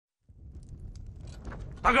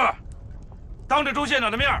大哥，当着周县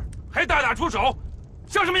长的面还大打出手，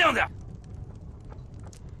像什么样子呀？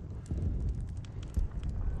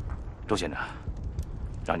周县长，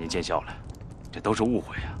让您见笑了，这都是误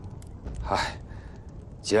会呀。嗨，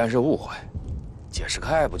既然是误会，解释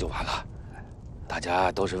开不就完了？大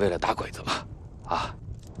家都是为了打鬼子嘛，啊，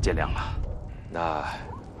见谅了。那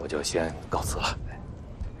我就先告辞了。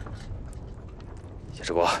谢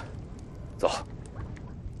世国，走。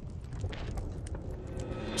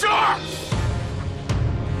这儿，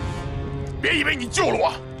别以为你救了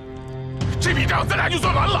我，这笔账咱俩就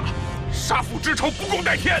算完了。杀父之仇不共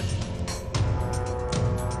戴天。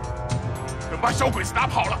等把小鬼子打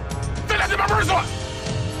跑了，咱俩再慢慢算。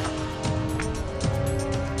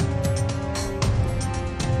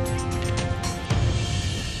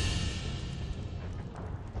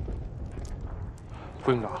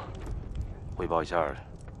副营长，汇报一下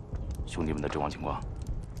兄弟们的阵亡情况。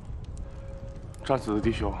战死的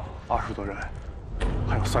弟兄20多人，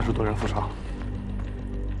还有30多人负伤。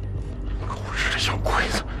狗日的小鬼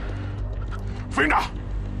子！副营长，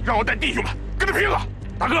让我带弟兄们跟他拼了！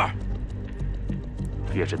大哥，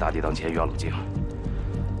越是大敌当前，越要冷静。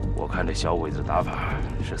我看这小鬼子的打法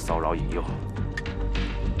是骚扰引诱。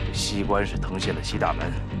这西关是滕县的西大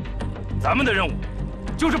门，咱们的任务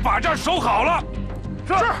就是把这儿守好了。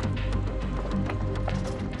是。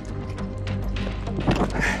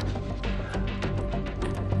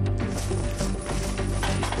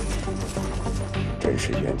真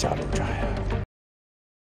是冤家路窄呀！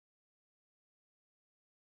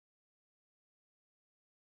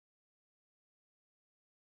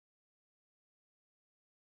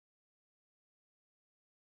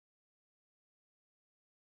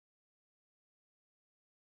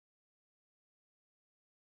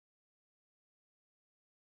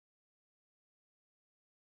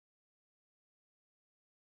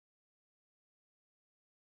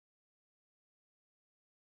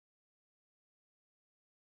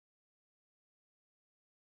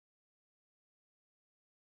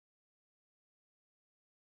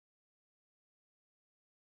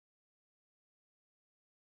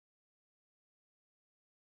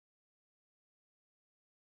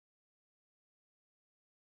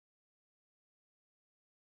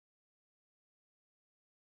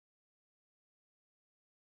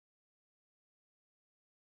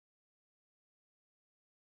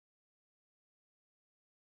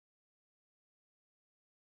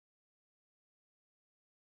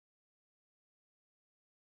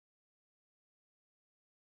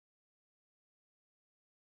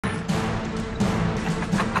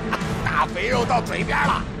大肥肉到嘴边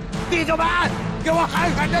了，弟兄们，给我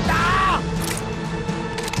狠狠的打！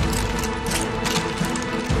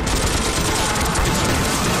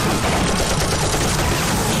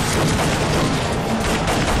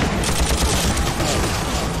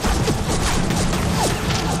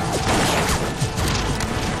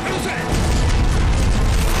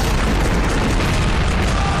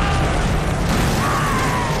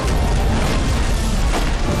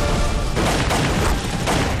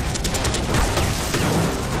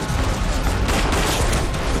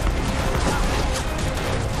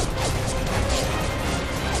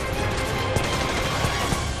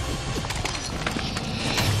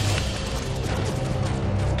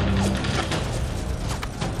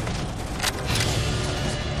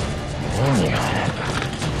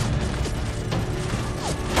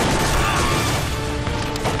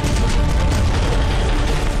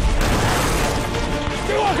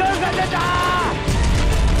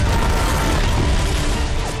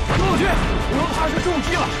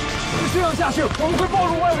我们会暴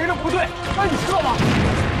露外围的部队，那你撤吧。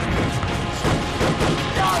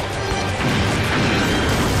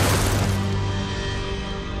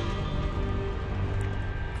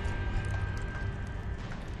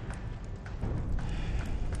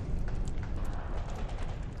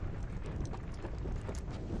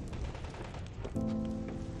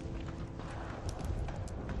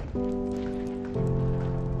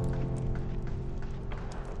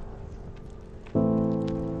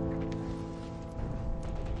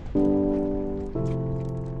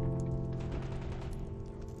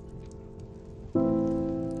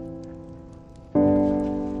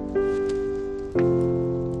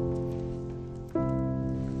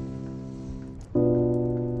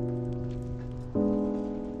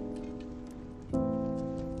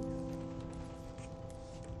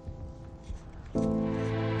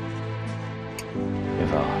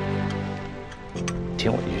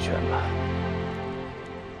听我一句劝吧，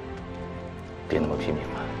别那么拼命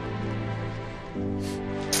了，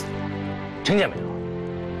听见没有？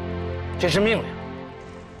这是命令。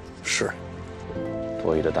是。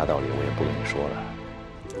多余的大道理我也不跟你说了，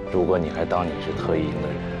如果你还当你是特一营的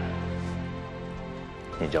人，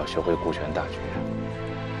你就要学会顾全大局。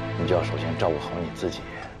你就要首先照顾好你自己。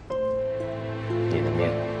你的命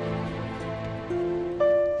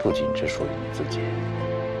不仅只属于你自己，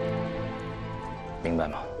明白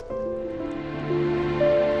吗？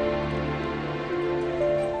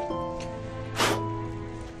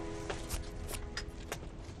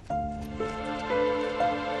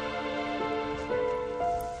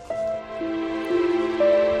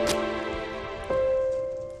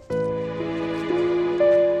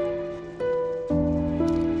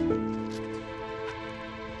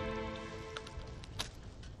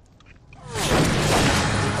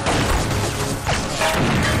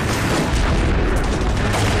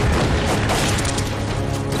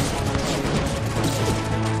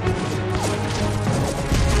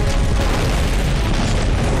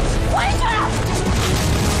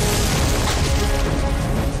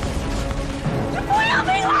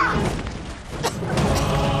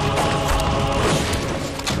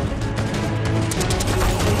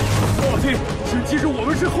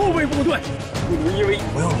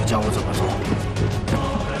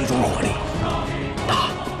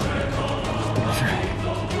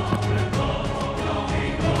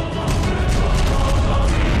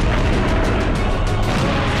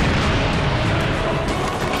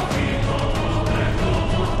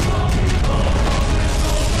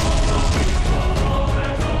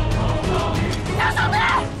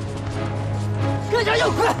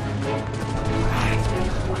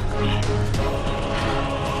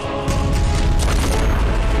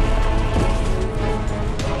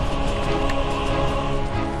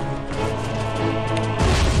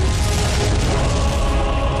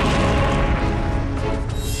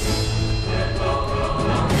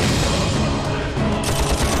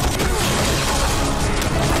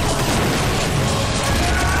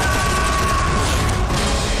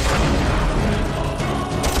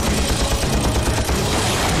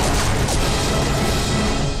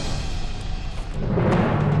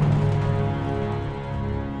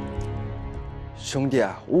兄弟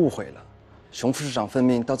啊，误会了。熊副市长分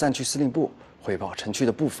命到战区司令部汇报城区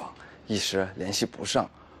的布防，一时联系不上。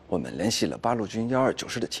我们联系了八路军129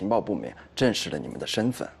师的情报部门，证实了你们的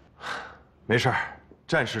身份。没事儿，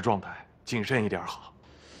战时状态，谨慎一点好。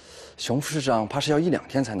熊副市长怕是要1、2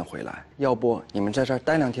天才能回来，要不你们在这儿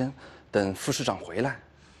待2天，等副市长回来。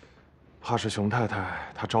怕是熊太太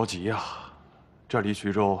她着急呀，这离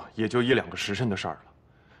徐州也就1、2个时辰的事儿了。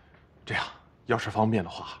这样，要是方便的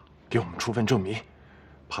话，给我们出份证明。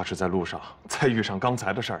怕是在路上再遇上刚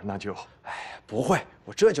才的事儿，那就……哎，不会，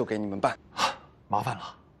我这就给你们办。麻烦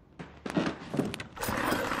了。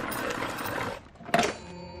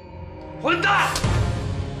混蛋！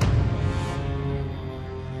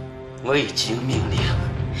我已经命令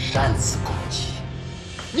擅自攻击，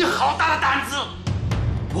你好大的胆子！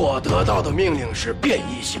我得到的命令是便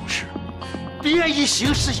衣行事，便衣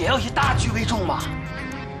行事也要以大局为重嘛。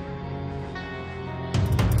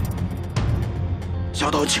小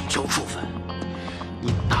岛请求处分。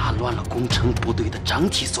你打乱了工程部队的整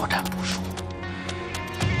体作战部署，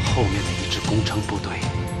后面的一支工程部队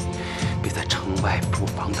被在城外布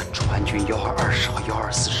防的川军122师和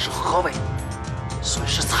124师合围，损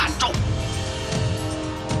失惨重。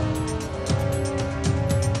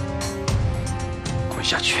滚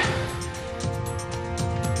下去，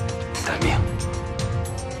待命。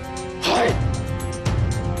嗨。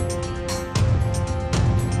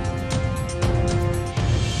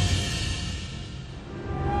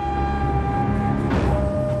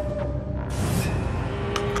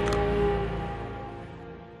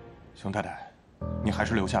熊太太，你还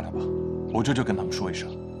是留下来吧，我这就跟他们说一声。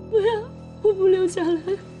不要，我不留下来，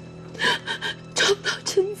撞到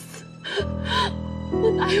真死，我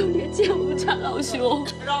哪有脸见我们家老兄？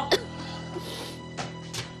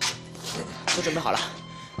都准备好了，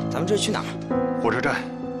咱们这是去哪儿？火车站。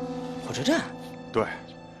火车站？对，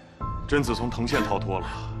贞子从藤县逃脱了，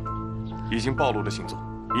已经暴露了行踪，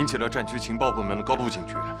引起了战区情报部门的高度警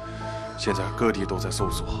觉。现在各地都在搜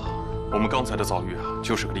索。我们刚才的遭遇啊，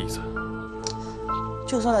就是个例子。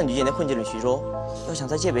就算那女间谍混进了徐州，要想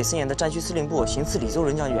在界北森严的战区司令部行刺李宗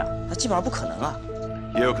仁将军啊，那基本上不可能啊。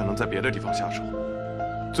也有可能在别的地方下手，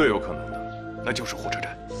最有可能的那就是火车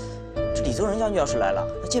站。这李宗仁将军要是来了，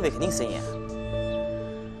那界北肯定森严。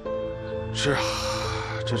是啊，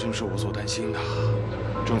这正是我所担心的。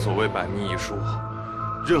正所谓百密一疏，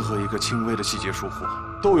任何一个轻微的细节疏忽，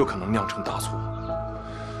都有可能酿成大错。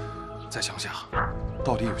再想想，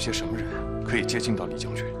到底有些什么人可以接近到李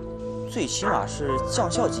将军？最起码是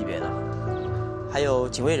将校级别的，还有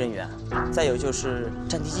警卫人员，再有就是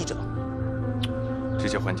战地记者。这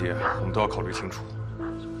些环节我们都要考虑清楚。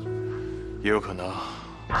也有可能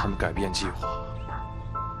他们改变计划，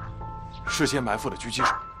事先埋伏了狙击手，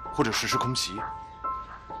或者实施空袭。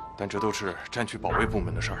但这都是战区保卫部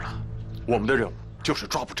门的事儿了，我们的任务就是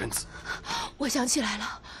抓捕贞子。我想起来了，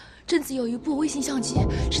贞子有一部微型相机，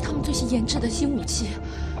是他们最新研制的新武器，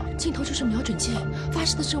镜头就是瞄准镜，发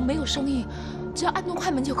射的时候没有声音，只要按动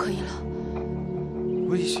快门就可以了。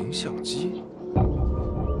微型相机，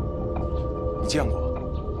你见过？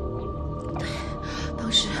对，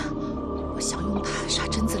当时我想用它杀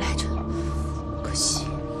贞子来着，可惜。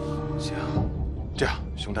行，这样，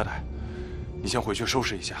熊太太，你先回去收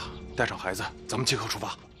拾一下，带上孩子，咱们即刻出发。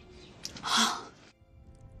好。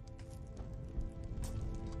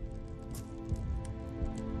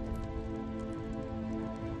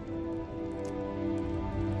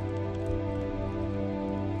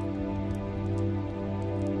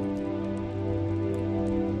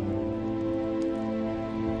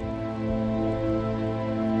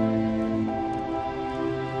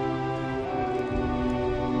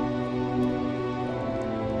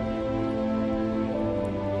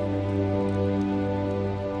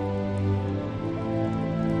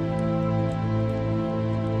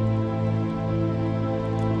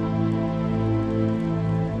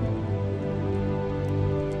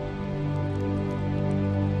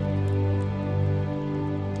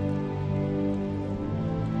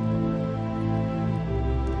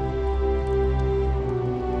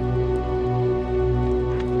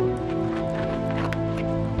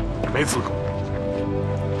没资格。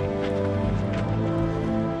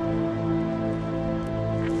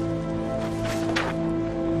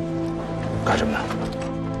干什么呢？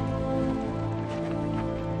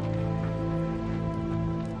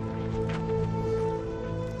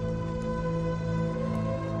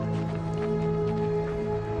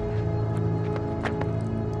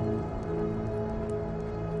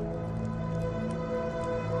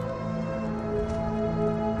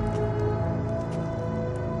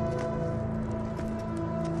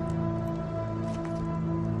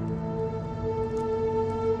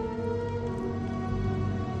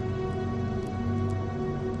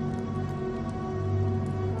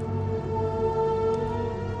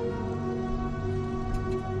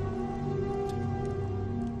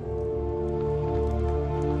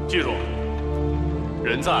记住，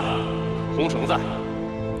人在，红绳在。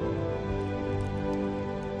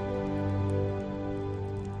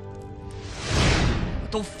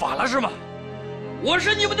都反了是吗？我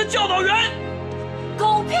是你们的教导员。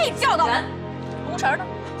狗屁教导员！红绳呢？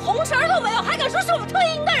红绳都没有，还敢说是我们特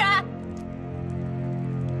一营的人？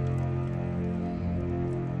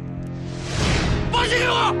放心给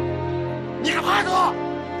我！你个叛徒！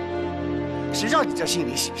谁让你这信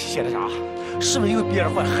里写的啥？是不是因为别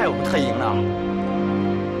人会害我们特一营呢？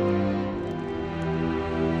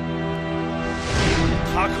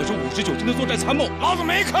他可是59军的作战参谋，老子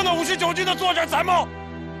没看到59军的作战参谋。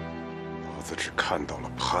老子只看到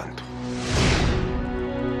了叛徒。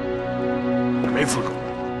没资格。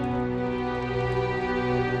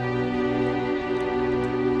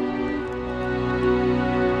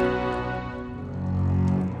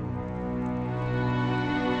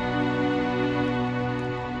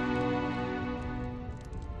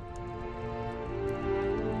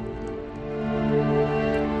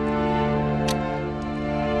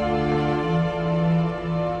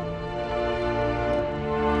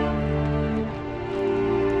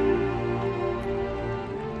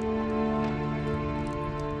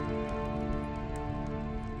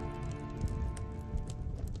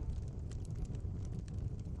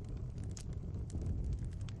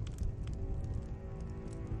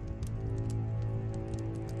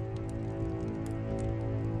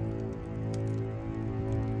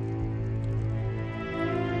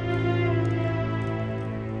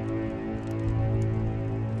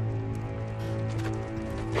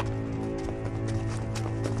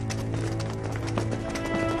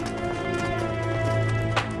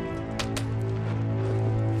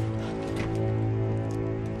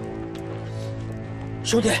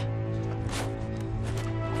兄弟，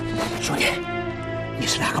兄弟，你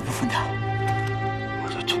是哪个部分的？我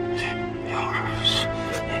的团军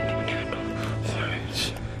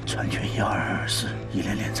124，川军1224一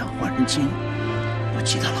连连长换人精，我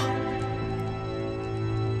记得了。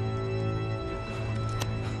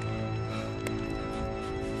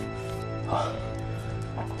啊，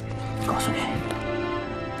告诉你，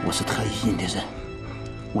我是特一营的人，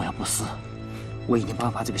我要不死，我一定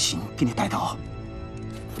把这个信给你带到。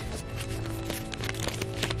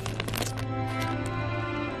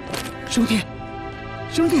兄弟，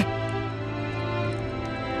兄弟，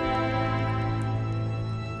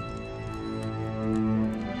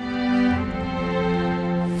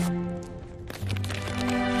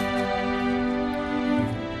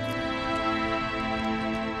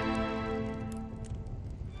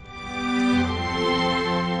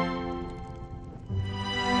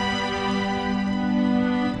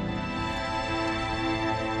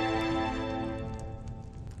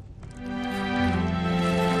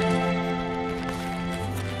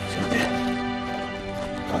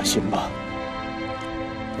信吧，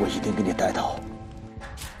我一定给你带到。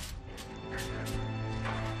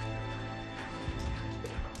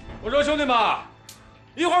我说兄弟们，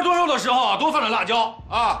一会儿炖肉的时候多放点辣椒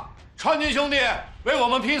啊！川军兄弟为我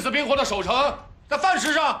们拼死拼活的守城，在饭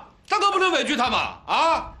食上咱可不能委屈他们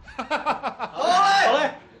啊！好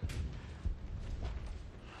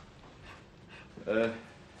嘞。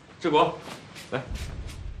志国，来。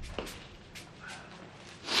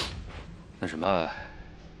那什么，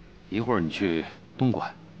一会儿你去东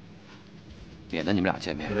莞，免得你们俩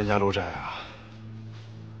见面。人家鹿寨啊，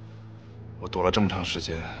我躲了这么长时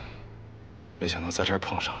间，没想到在这儿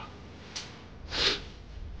碰上了。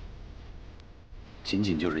仅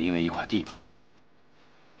仅就是因为一块地吗？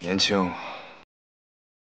年轻。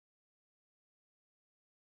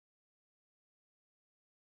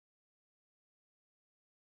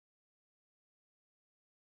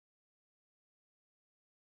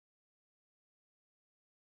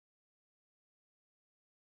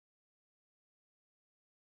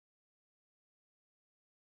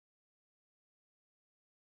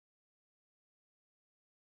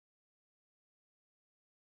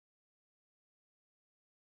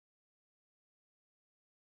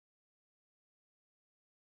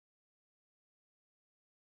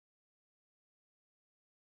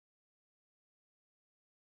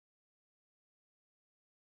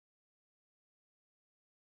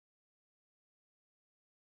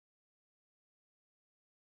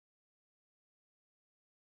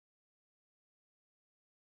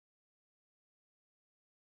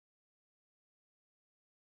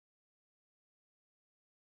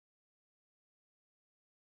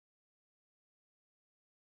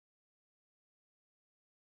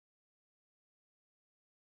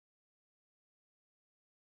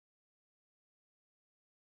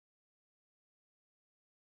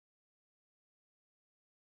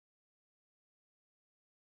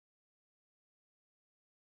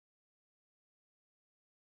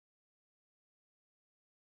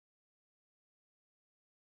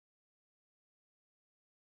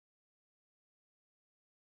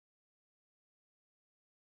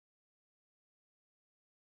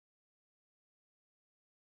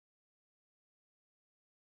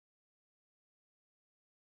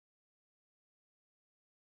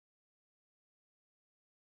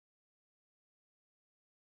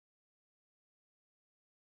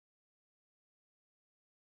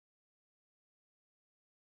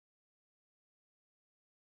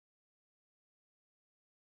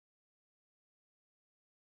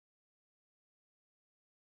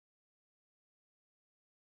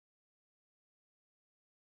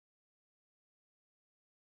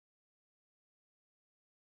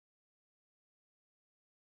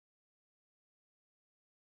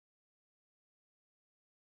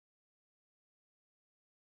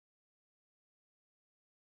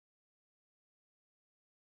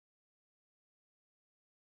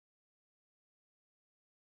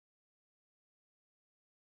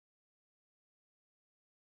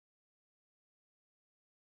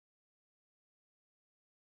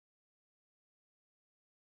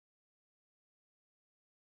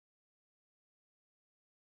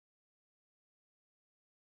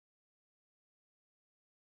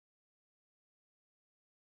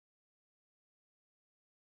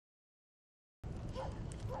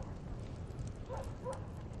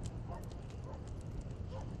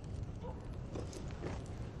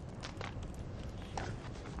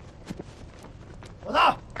老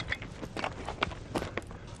大，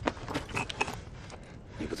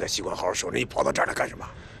你不在西关好好守着，你跑到这儿来干什么？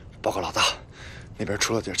报告老大，那边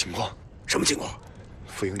出了点情况。什么情况？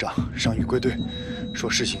副营长上谕归队，说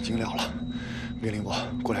事情已经了了，命令我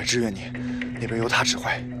过来支援你。那边由他指挥。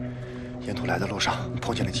沿途来的路上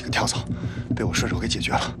碰见了几个跳蚤，被我顺手给解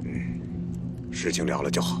决了。事情了了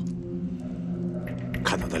就好。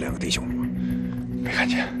看到那两个弟兄了吗？没看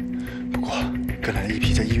见，不过跟来了一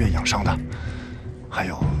批在医院养伤的，还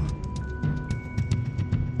有。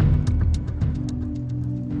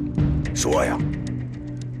说呀。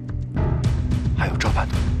还有赵叛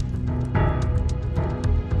徒。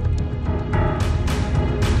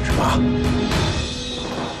什么？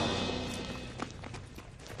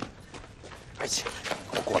哎呀，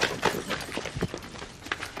给我过来！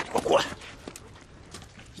给我过来！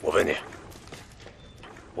我问你，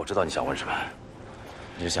我知道你想问什么，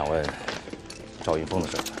你是想问赵云峰的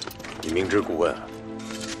事吧？你明知故问，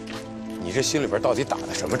你这心里边到底打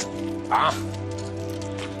的什么主意啊？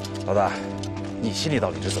老大，你心里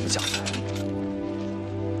到底是怎么想的？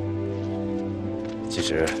其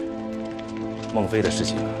实，孟非的事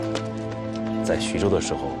情，在徐州的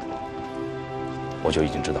时候，我就已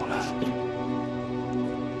经知道了。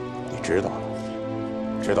你知道了？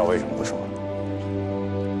知知道为什么不说？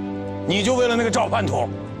你就为了那个赵叛徒，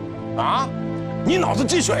啊？你脑子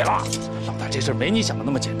进水了？老大，这事儿没你想的那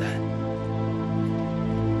么简单。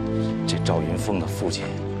这赵云峰的父亲，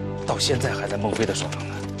到现在还在孟非的手上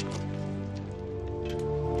呢。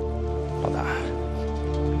老大，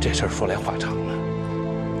这事儿说来话长了，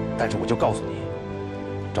但是我就告诉你，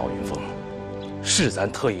赵云峰是咱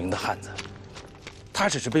特营的汉子，他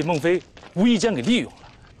只是被孟非无意间给利用了。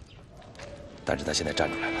但是他现在站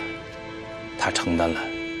出来了，他承担了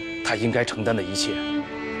他应该承担的一切。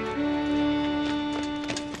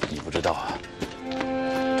你不知道啊，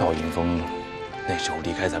赵云峰那时候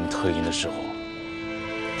离开咱们特营的时候，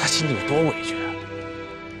他心里有多委屈啊！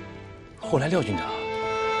后来廖军长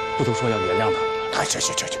不都说要原谅他了吗？哎，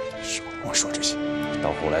去，我说这些。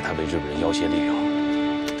到后来他被日本人要挟利用，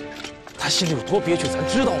他心里有多憋屈，咱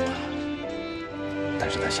知道吗？但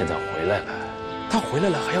是他现在回来了，他回来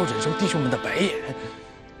了还要忍受弟兄们的白眼。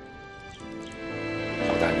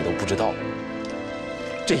老大，你都不知道，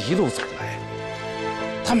这一路走来，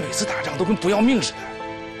他每次打仗都跟不要命似的，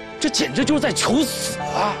这简直就是在求死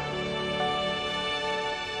啊！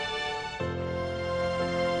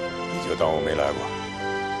你就当我没来过。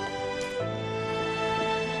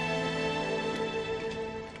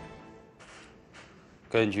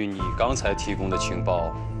根据你刚才提供的情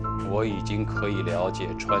报，我已经可以了解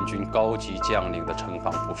川军高级将领的城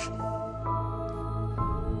防部署。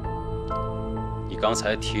你刚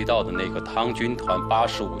才提到的那个唐军团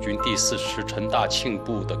85军第4师陈大庆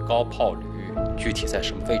部的高炮旅，具体在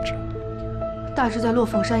什么位置？大致在落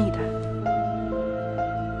凤山一带。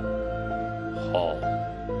好，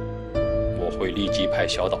我会立即派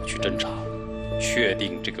小岛去侦查，确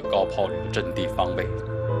定这个高炮旅的阵地方位。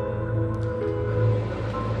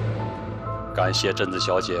感谢贞子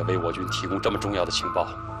小姐为我军提供这么重要的情报，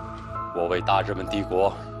我为大日本帝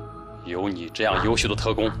国有你这样优秀的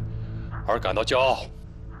特工而感到骄傲。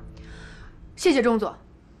谢谢钟佐。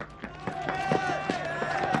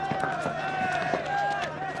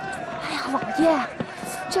哎呀，老爷，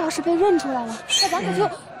这要是被认出来了，那咱可就……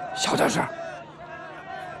小点声。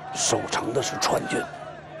守城的是川军，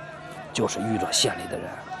就是玉乐县里的人，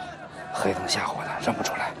黑灯瞎火的认不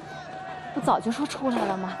出来。不早就说出来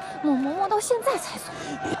了吗？磨到现在才送。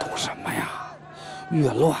你懂什么呀？越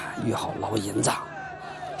乱越好捞银子，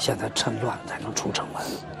现在趁乱才能出城门。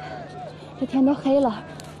这天都黑了，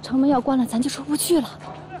城门要关了，咱就出不去了。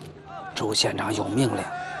周县长有命令，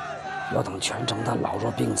要等全城的老弱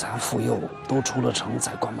病残妇幼都出了城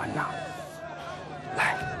才关门呢。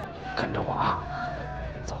来，跟着我啊！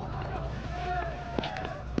走。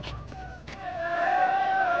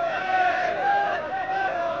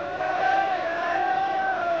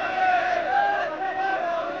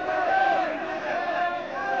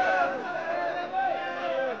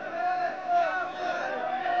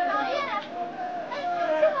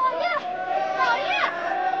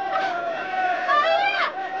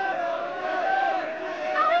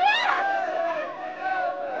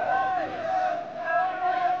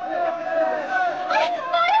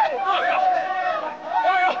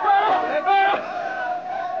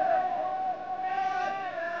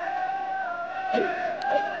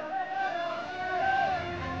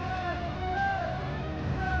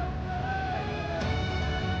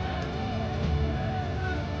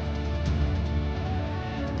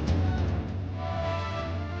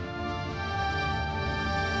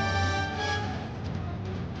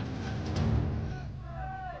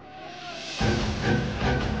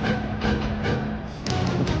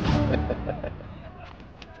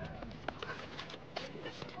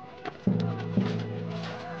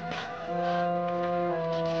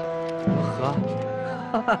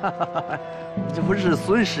这不是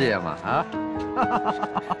孙师爷吗？啊，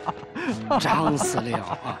张司令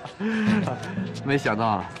啊，没想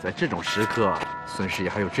到在这种时刻，孙师爷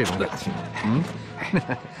还有这种感情。嗯，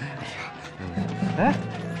哎，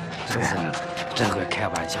张司令真会开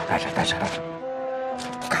玩笑。带着，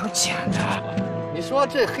刚捡的。你说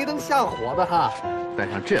这黑灯瞎火的哈，带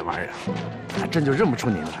上这玩意儿，还真就认不出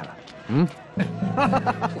您来了。嗯，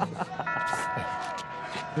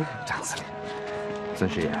张司令。孙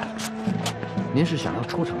师爷，您是想要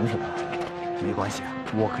出城是吧？没关系啊，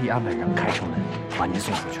我可以安排人开城门把您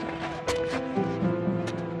送出去。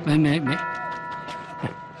没，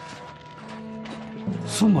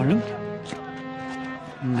苏某人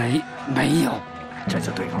没有，这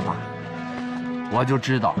就对了嘛。我就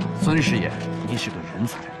知道孙师爷您是个人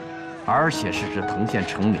才，而且是这滕县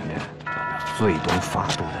城里面最懂法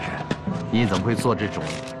度的人，你怎么会做这种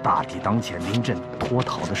大敌当前临阵脱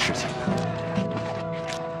逃的事情呢？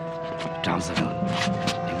张司令，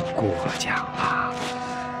您过奖了。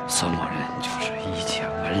孙某人就是一腔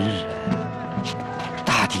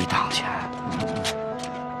机当前，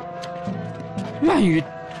愿与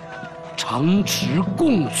城池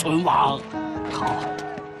共存亡。好，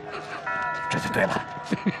这就对了。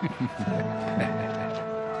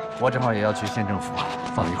我正好也要去县政府，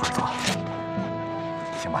放一会儿坐，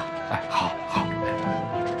行吧？哎，好，好。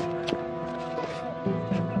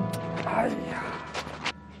哎呀，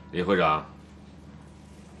李会长，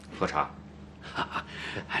喝茶。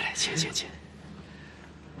来，请。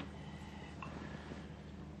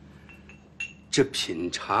这品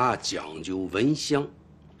茶讲究闻香、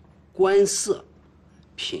观色、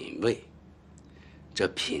品味，这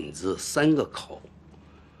品字3个口。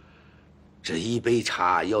这一杯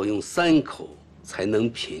茶要用3口才能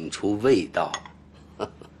品出味道。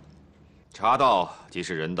茶道即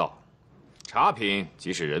是人道，茶品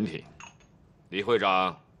即是人品。李会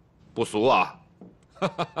长，不俗啊！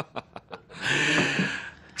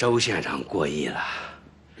周县长过意了。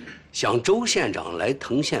想周县长来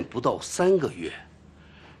滕县不到3个月，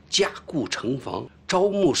加固城防，招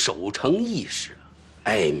募守城义士，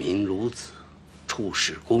爱民如子，处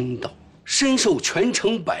事公道，深受全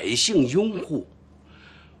城百姓拥护。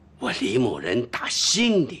我李某人打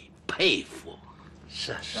心里佩服。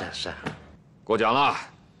是。过奖了。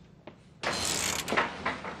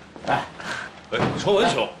哎，崇文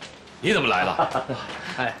兄，你怎么来了？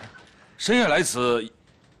哎，深夜来此。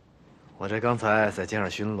我这刚才在街上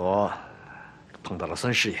巡逻，碰到了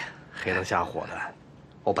孙师爷，黑灯瞎火的，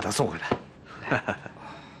我把他送回来。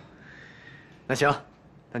那行，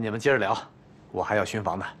那你们接着聊，我还要巡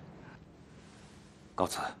防呢。告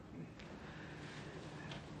辞。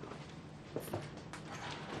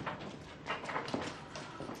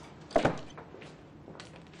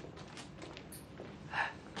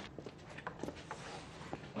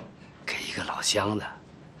给一个老乡的，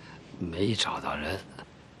没找到人。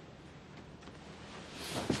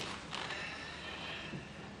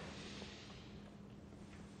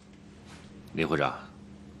李会长，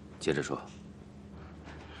接着说。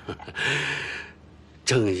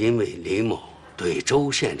正因为李某对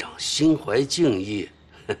周县长心怀敬意，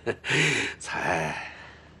才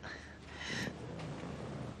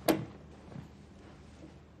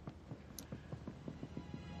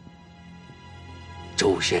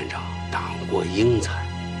周县长党过英才，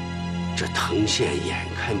这滕县眼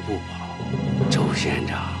看不保，周县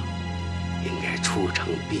长应该出城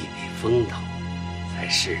避避风头才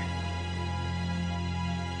是。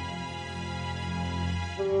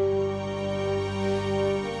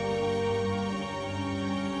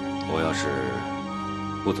我要是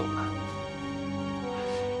不走呢？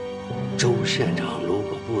周县长如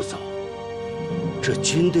果不走，这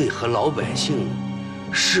军队和老百姓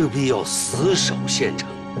势必要死守县城。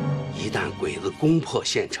一旦鬼子攻破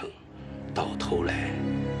县城，到头来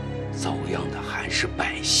遭殃的还是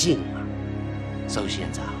百姓啊！周县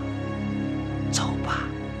长，走吧，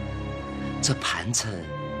这盘缠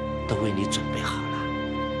都为你准备好了。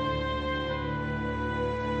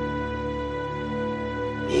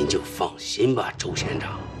您就放心吧，周县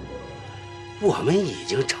长，我们已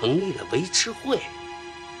经成立了维持会。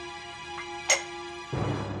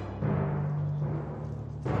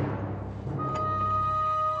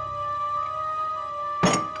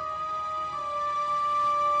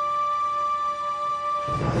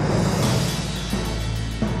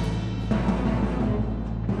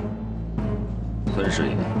孙师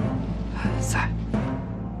爷，在，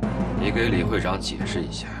你给李会长解释一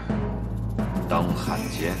下。当汉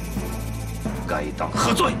奸，该当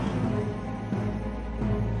何罪？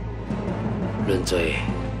论罪，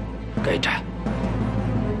该斩。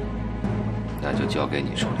那就交给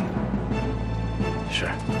你处理了。是。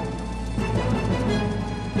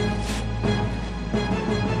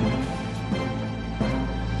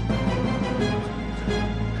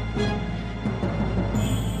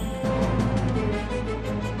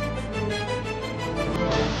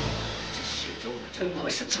这徐州的真不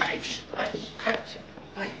是菜品。开玩笑。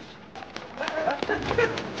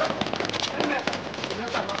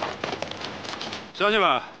乡亲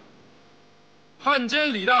们，汉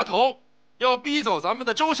奸李大头要逼走咱们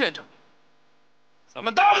的周县长，咱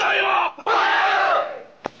们答不答应啊？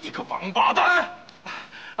你个王八蛋！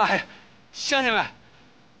哎，乡亲们，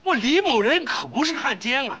我李某人可不是汉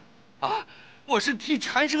奸啊！啊，我是替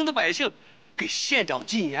全省的百姓给县长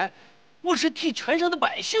进言，我是替全省的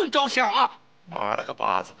百姓着想啊！妈了个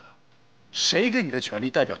巴子的，谁给你的权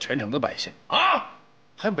利代表全城的百姓啊？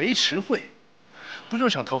还维持会，不就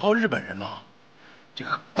是想投靠日本人吗？这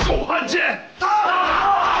个狗汉奸！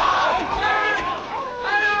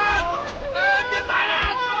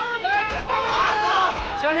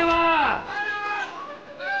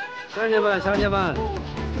乡亲们，乡亲们，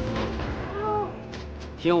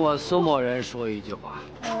听我苏某人说一句话：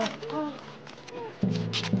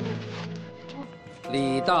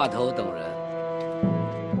李大头等人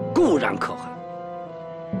固然可恨，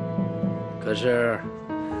可是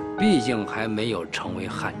毕竟还没有成为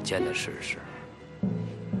汉奸的事实。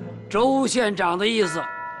周县长的意思，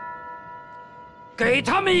给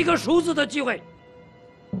他们一个赎字的机会，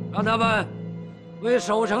让他们为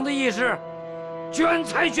守城的义士捐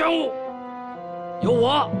财捐物，由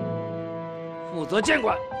我负责监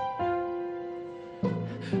管。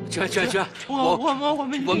捐，我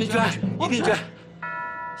们捐，一定捐。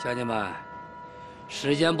乡亲们，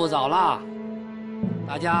时间不早了，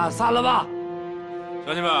大家散了吧。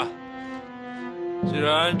乡亲们，既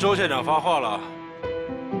然周县长发话了，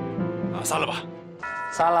散了吧。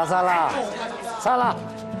散了。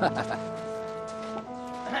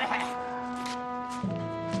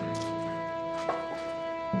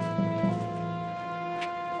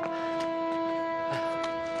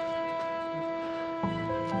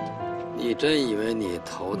你真以为你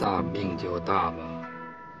头大命就大吗？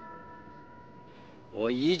我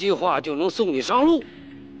一句话就能送你上路，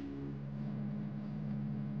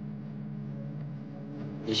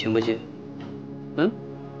你信不信？嗯？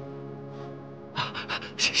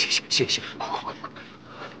行，快！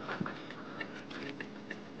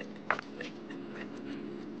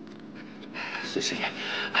孙师爷，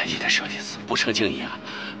你的设计师不成敬意啊！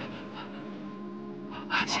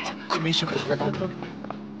谢谢，快没事。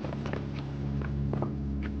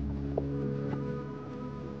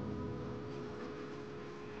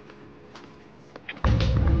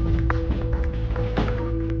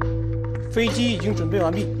飞机已经准备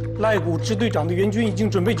完毕，赖谷支队长的援军已经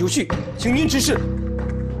准备就绪，请您指示。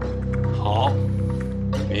好，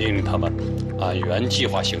命令他们按原计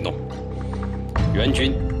划行动。援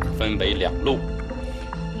军分为2路，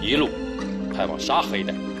一路派往沙河一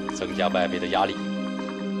带，增加外围的压力；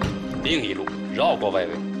另一路绕过外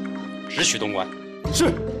围，直取东关。是。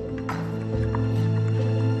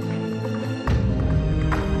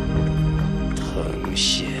滕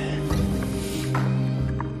县。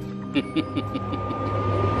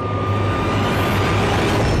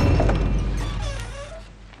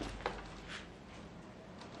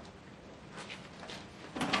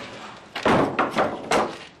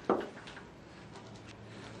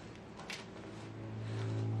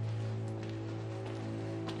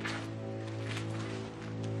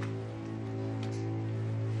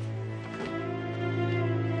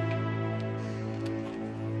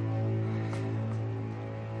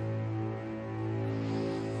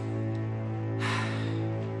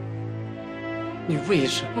你为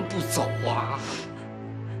什么不走啊？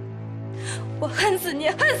我恨死你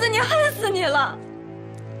了！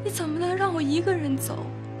你怎么能让我一个人走？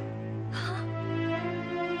啊！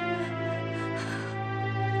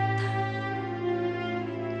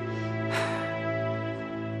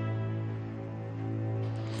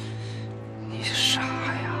你傻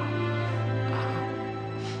呀！啊！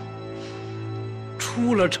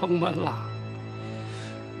出了城门了，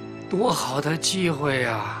多好的机会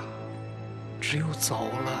呀！只有走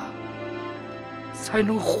了，才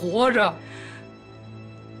能活着。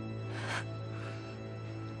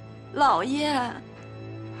老爷，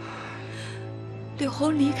柳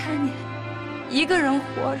红离开你，一个人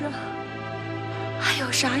活着，还有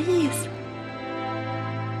啥意思？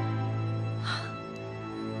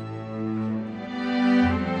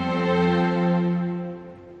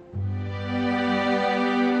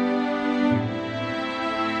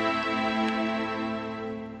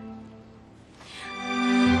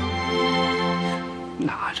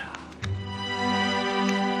拿着。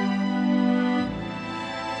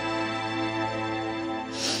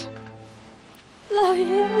老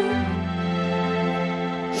爷，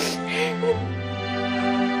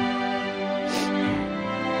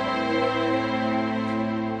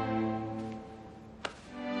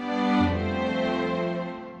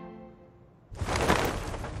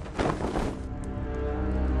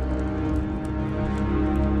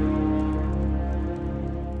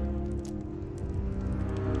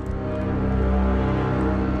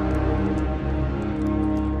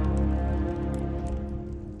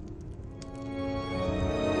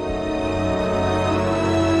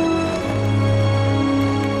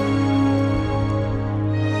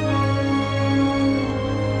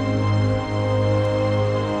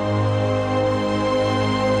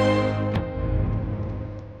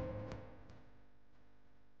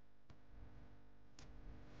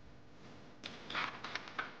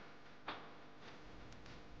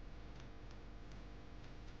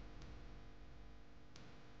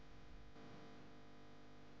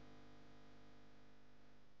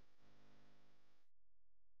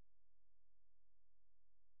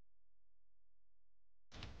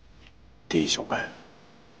弟兄们，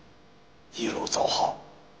一路走好。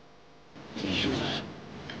弟兄们，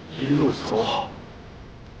一路走好。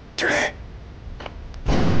敬礼。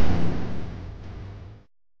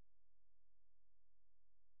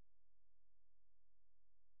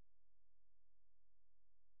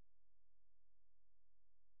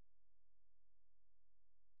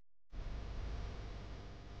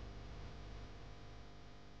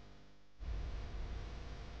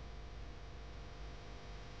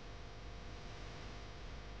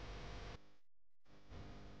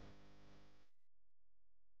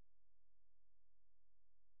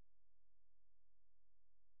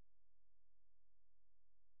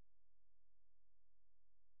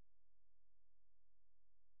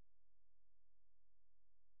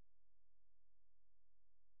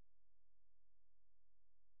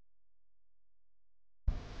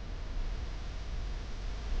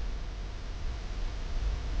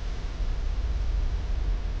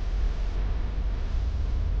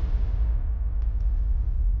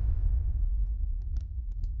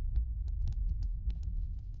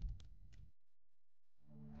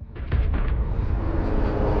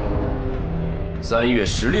3月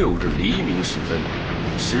16日黎明时分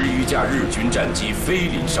，10余架日军战机飞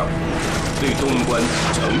临上空，对东关、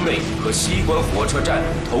城内和西关火车站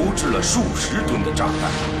投掷了数十吨的炸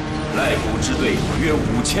弹。赖谷支队约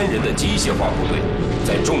5000人的机械化部队，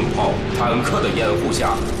在重炮、坦克的掩护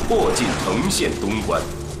下迫近滕县东关。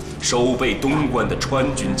守备东关的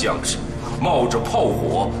川军将士冒着炮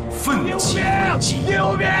火奋起为击。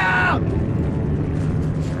救命！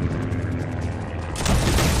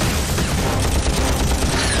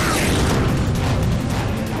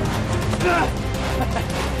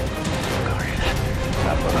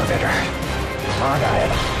咱不能在这儿趴着挨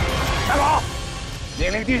了。大宝，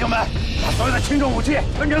命令弟兄们把所有的轻重武器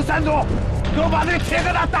分成3组，给我把那个铁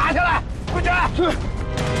疙瘩打下来！快去！是。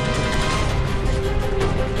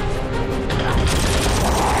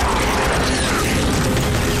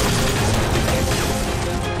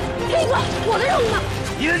K哥，我的任务呢？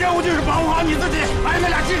你的任务就是保护好你自己，还有那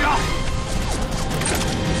俩记者。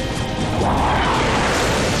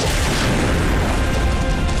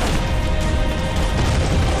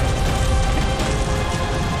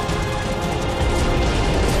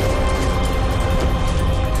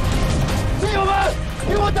弟兄们，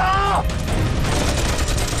给我打！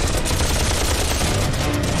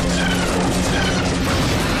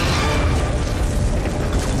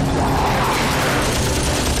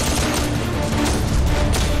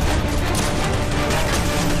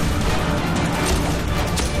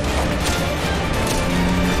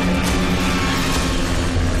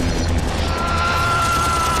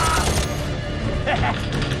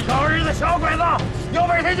狗日的小鬼子，有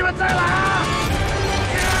本事你们再来啊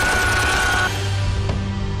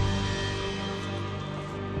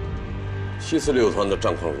！746团的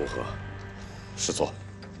战况如何？师座，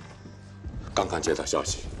刚刚接到消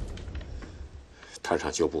息，滩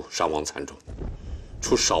上旧部伤亡惨重，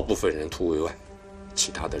除少部分人突围外，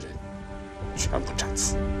其他的人全部战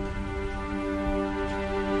死。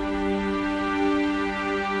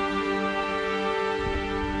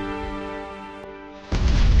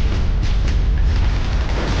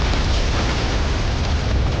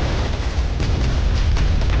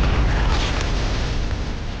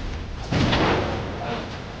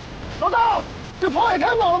这炮也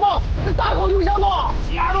太猛了吧！这大口径相炮，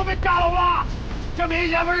眼都被炸聋了。这明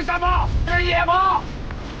显不是山炮，这是野炮。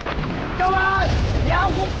将们，掩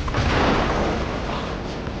护！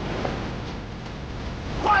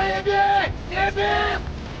快引兵！引兵！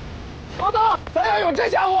老大，咱要有这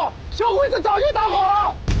家伙，小鬼子早就打跑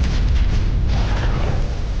了。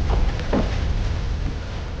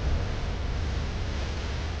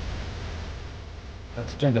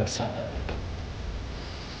真的是。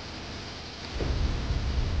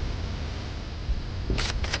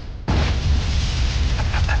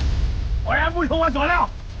果然不出我所料，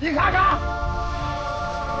你看看，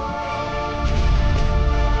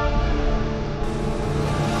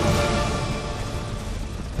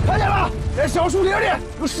看见了，在小树林里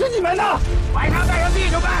有10几门呢。晚上带上弟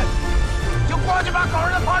兄们，就过去把狗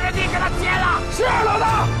日的炮阵地给他截了。是，老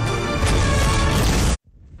大。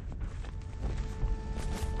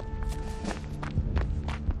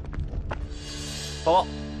报告，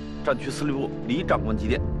战区司令部李长官急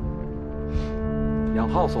电。2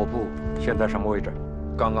号所部现在什么位置？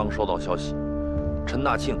刚刚收到消息，陈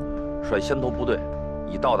大庆率先头部队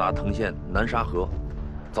已到达滕县南沙河，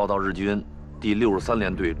遭到日军第63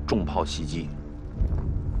联队重炮袭击，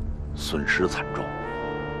损失惨重，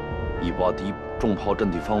已报敌重炮阵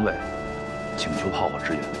地方位，请求炮火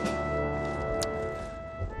支援。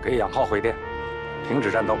给2号回电，停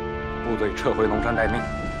止战斗，部队撤回龙山待命。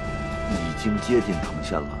已经接近藤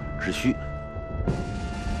县了，只需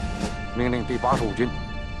命令第85军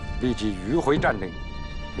立即迂回占领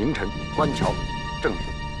凌晨、官桥、正林，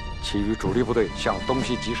其余主力部队向东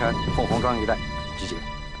西吉山、凤凰庄一带集结。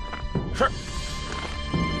是。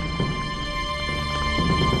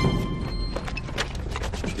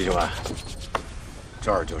弟兄们，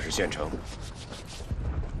这儿就是县城。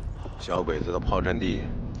小鬼子的炮阵地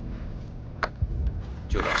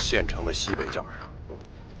就在县城的西北角上。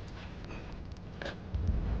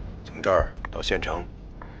从这儿到县城，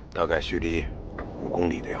大概距离5公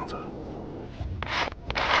里的样子。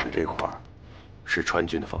这块儿是川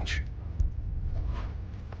军的防区，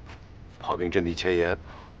炮兵阵地前沿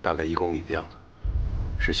大概1公里的样子，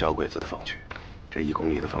是小鬼子的防区。这1公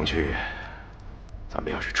里的防区，咱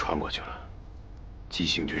们要是穿过去了，急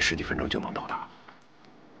行军10几分钟就能到达。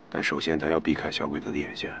但首先，咱要避开小鬼子的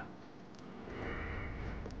眼线。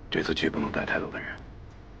这次去不能带太多的人。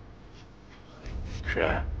石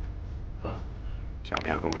安，想不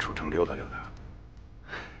想跟我出城溜达溜达？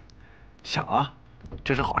想啊，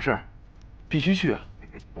这是好事，必须去啊。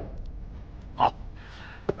好，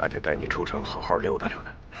那就带你出城好好溜达溜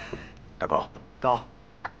达。大高，到，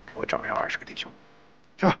我照样20个弟兄。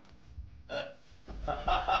是。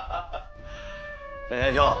陈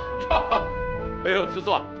元兄，哎呦，师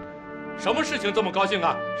座，什么事情这么高兴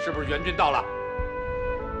啊？是不是援军到了？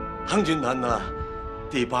唐军团的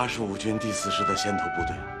第85军第4师的先头部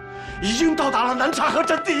队已经到达了南岔河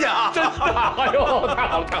阵地呀！真的？哎呦，太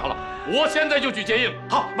好了，太好了！我现在就去接应。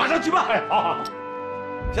好，马上去吧。哎，好。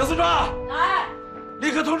小四壮，来，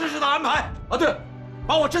立刻通知师长安排。啊，对，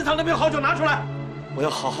把我珍藏那瓶好酒拿出来，我要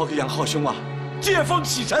好好给杨浩兄啊接风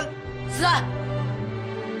洗尘。是。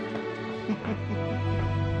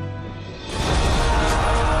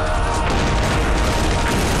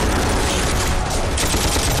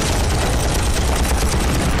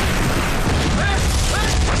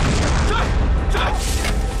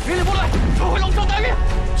兵力部队撤回龙山待命，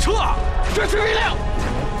撤，支持命令。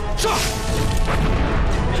是。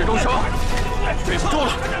这种手，对不住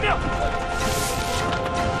了。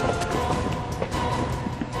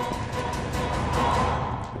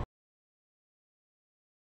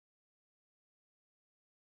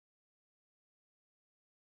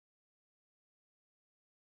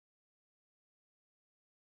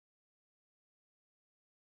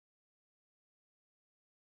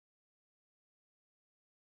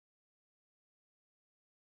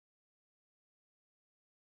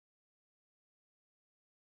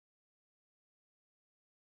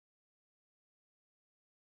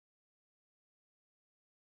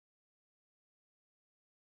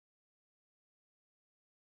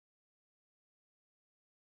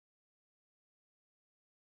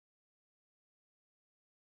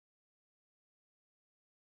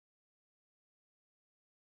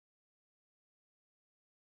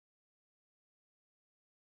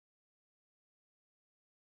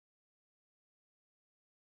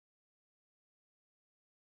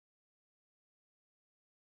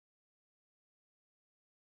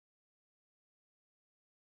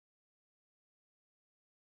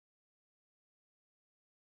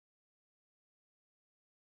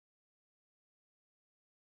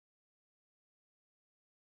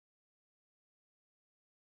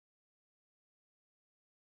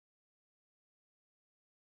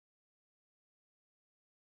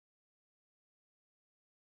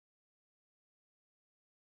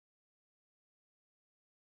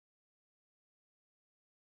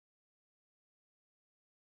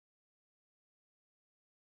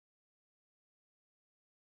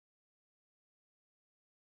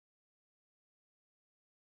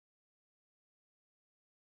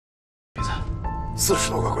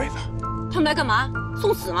40多个鬼子，他们来干嘛？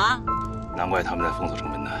送死吗？难怪他们在封锁城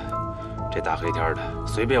门呢。这大黑天的，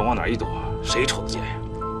随便往哪一躲，谁瞅得见呀？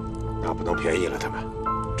那不能便宜了他们。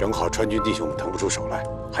正好川军弟兄们腾不出手来，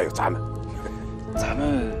还有咱们。咱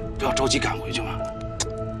们不要着急赶回去吗？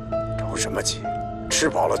着什么急？吃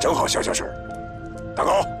饱了正好消消食儿。大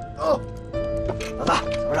狗，老大，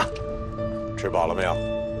怎么着？吃饱了没有？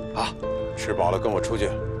啊，吃饱了跟我出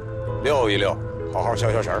去溜一溜，好好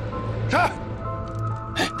消消食儿。是。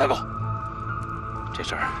哎，大狗，这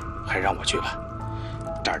事儿还是让我去吧，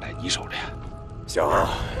这儿在你手里。行啊，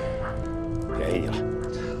便宜你了，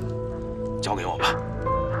交给我吧。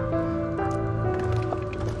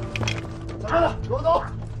小胖子，跟我走。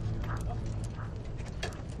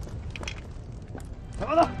小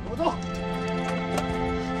胖子，跟我走。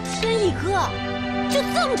天翼哥，就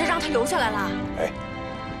这么着让他留下来了？哎，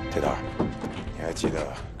铁蛋儿，你还记得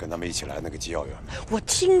跟他们一起来那个机要员吗？我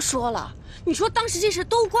听说了，你说当时这事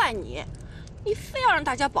都怪你，你非要让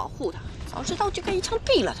大家保护他，早知道就该一枪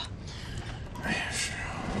毙了他。哎呀，是啊。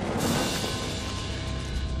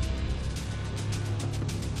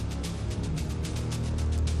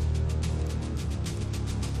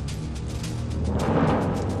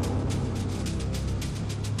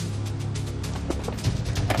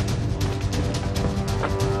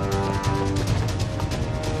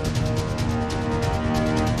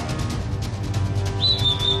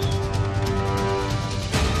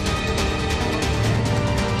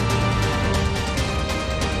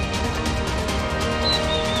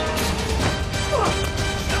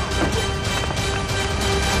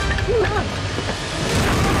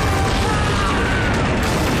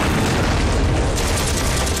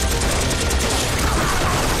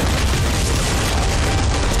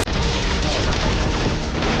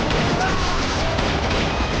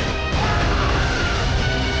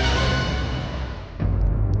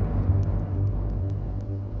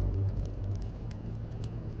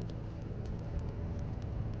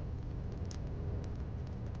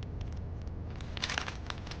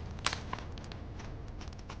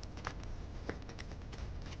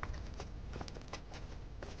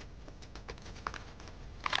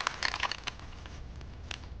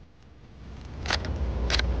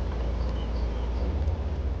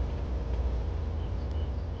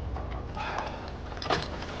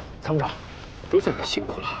参谋长，周先生辛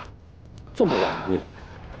苦了，这么晚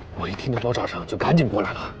我一听到爆炸声就赶紧过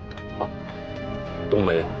来了。啊，东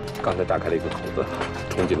门刚才炸开了一个口子，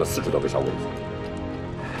冲进了40多个小鬼子。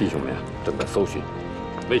弟兄们正在搜寻，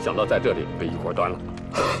没想到在这里被一伙端了。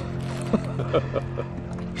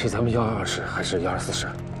是咱们122师还是124师？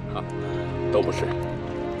啊，都不是，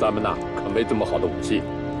咱们呐可没这么好的武器。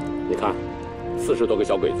你看，40多个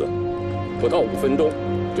小鬼子，不到5分钟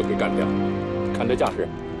就给干掉，看这架势。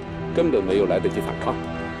 根本没有来得及反抗，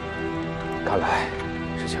看来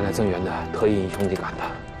是前来增援的特一营兄弟干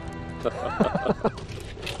的。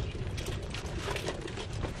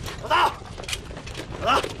老大，老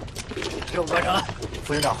大，任务完成了，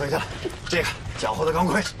副营长回去了。这个缴获的钢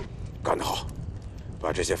盔，干得好，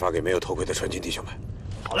把这些发给没有头盔的川军弟兄们。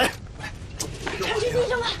好嘞，川军弟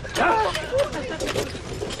兄们，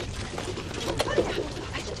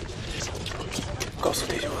告诉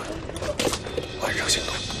弟兄们，晚上行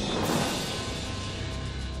动。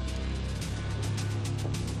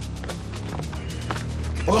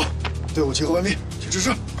 报告，队伍集合完毕，请指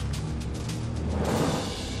示。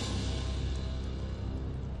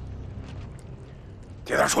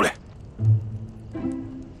铁蛋出来。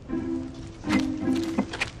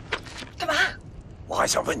干嘛？我还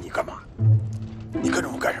想问你干嘛？你跟着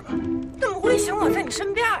我干什么？那么危险，我在你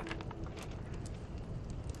身边。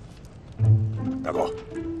大哥，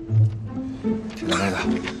挺倒霉的，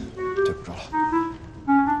对不住了。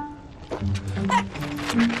 哎，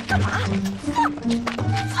干嘛？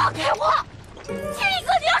放开我！天一哥，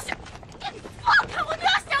你要小，放开我！你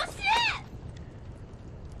要小心！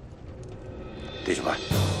弟兄们，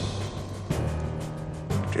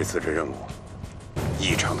这次这任务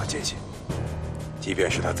异常的艰辛，即便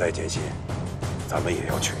是他再艰辛，咱们也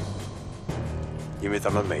要去，因为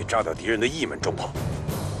咱们每炸到敌人的一门重炮，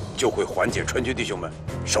就会缓解川军弟兄们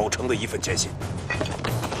守城的一份艰辛。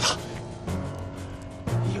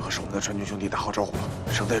 是我们的川军兄弟打好招呼了，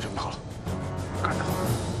绳子也准备好了，干得好！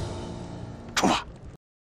出发！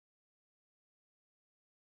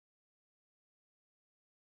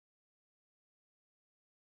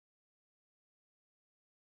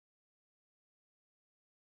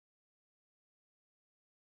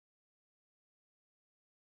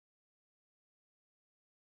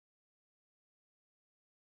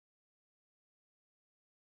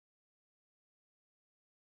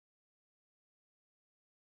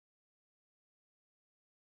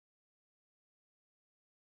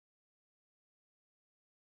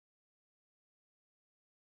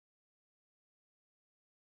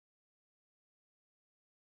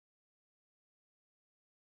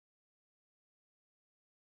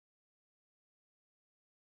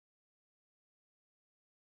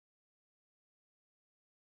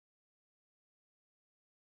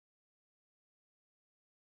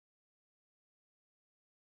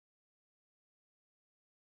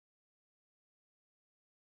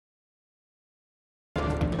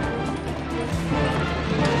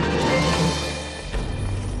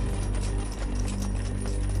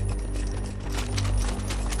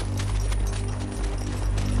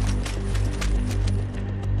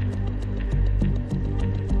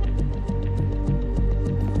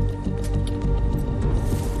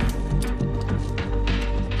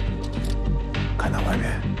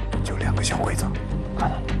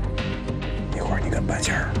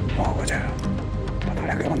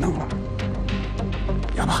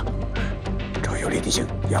哑巴，这有利地形，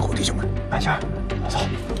掩护弟兄们。慢些，走。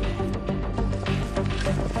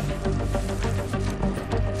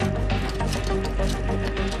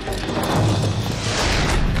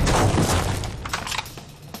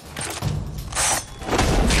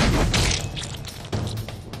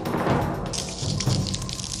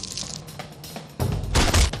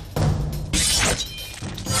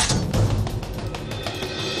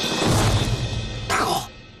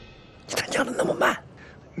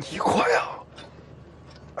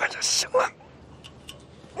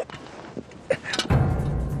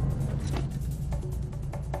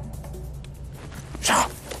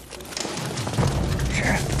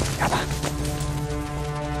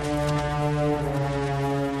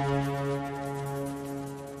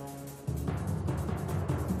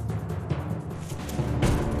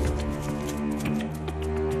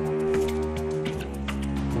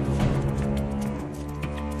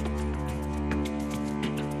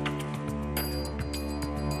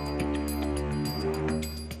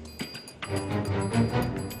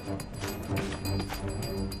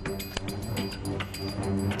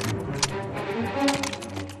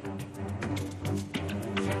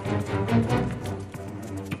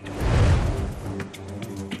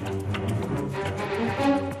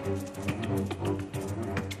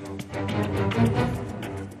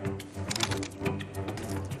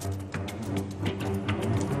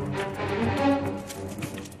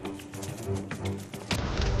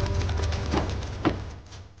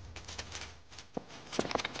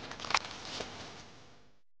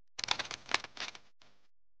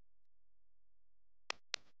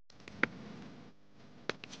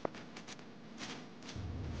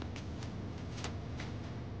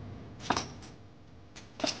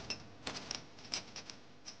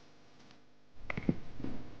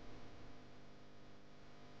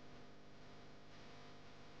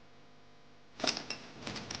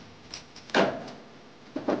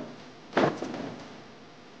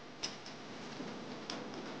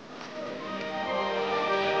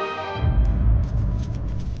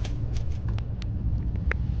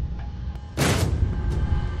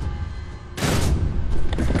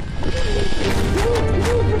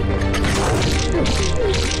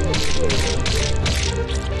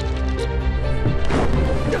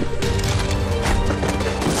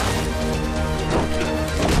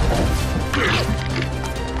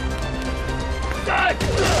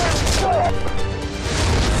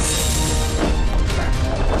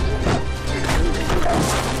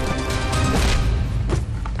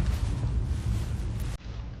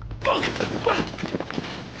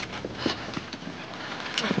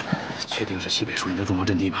确定是西北树林的驻防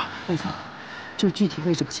阵地吗？没错，就是具体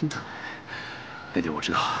位置不清楚。那地我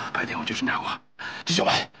知道，白天我去侦查过。弟兄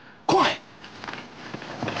们，快！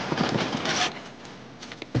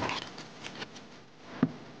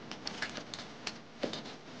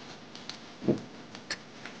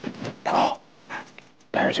大佬，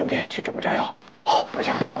带着兄弟去准备炸药。好，不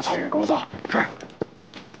行，我参与工作。是。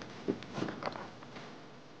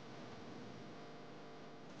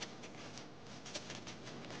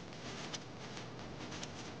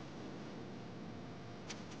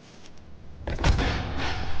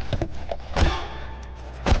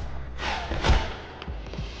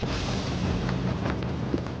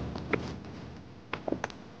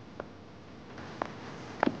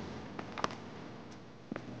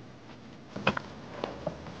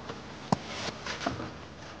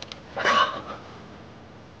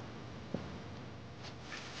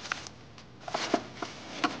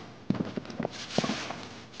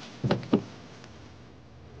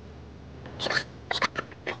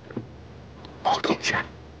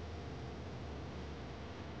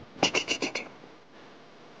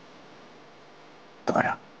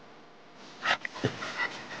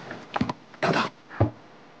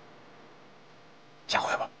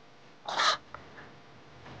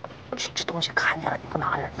东西看见了，你不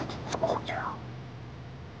拿着，怎么回去啊？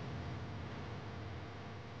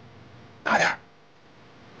拿点儿，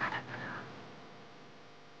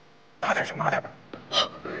拿点儿就拿点儿吧，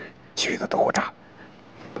其余的都给我炸。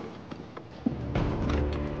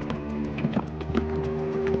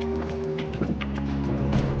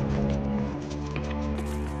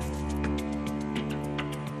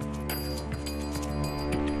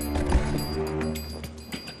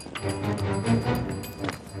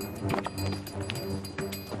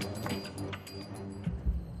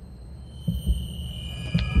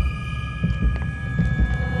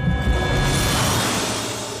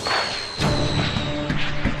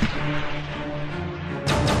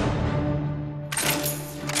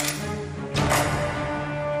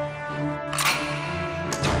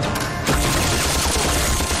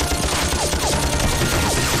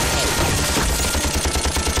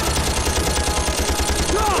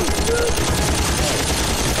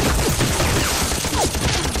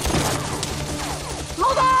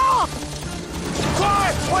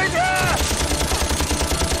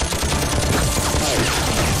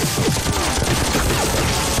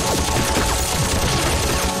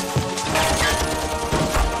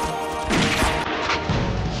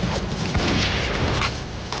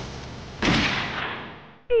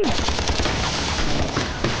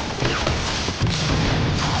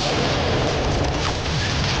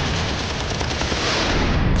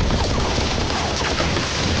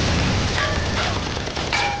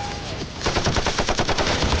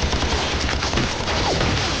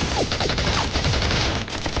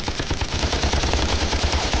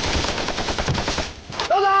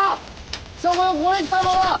太开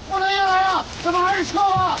门了，不能进来啊！咱们还是撤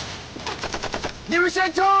吧。你们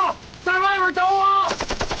先撤，在外面等我。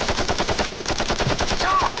撤。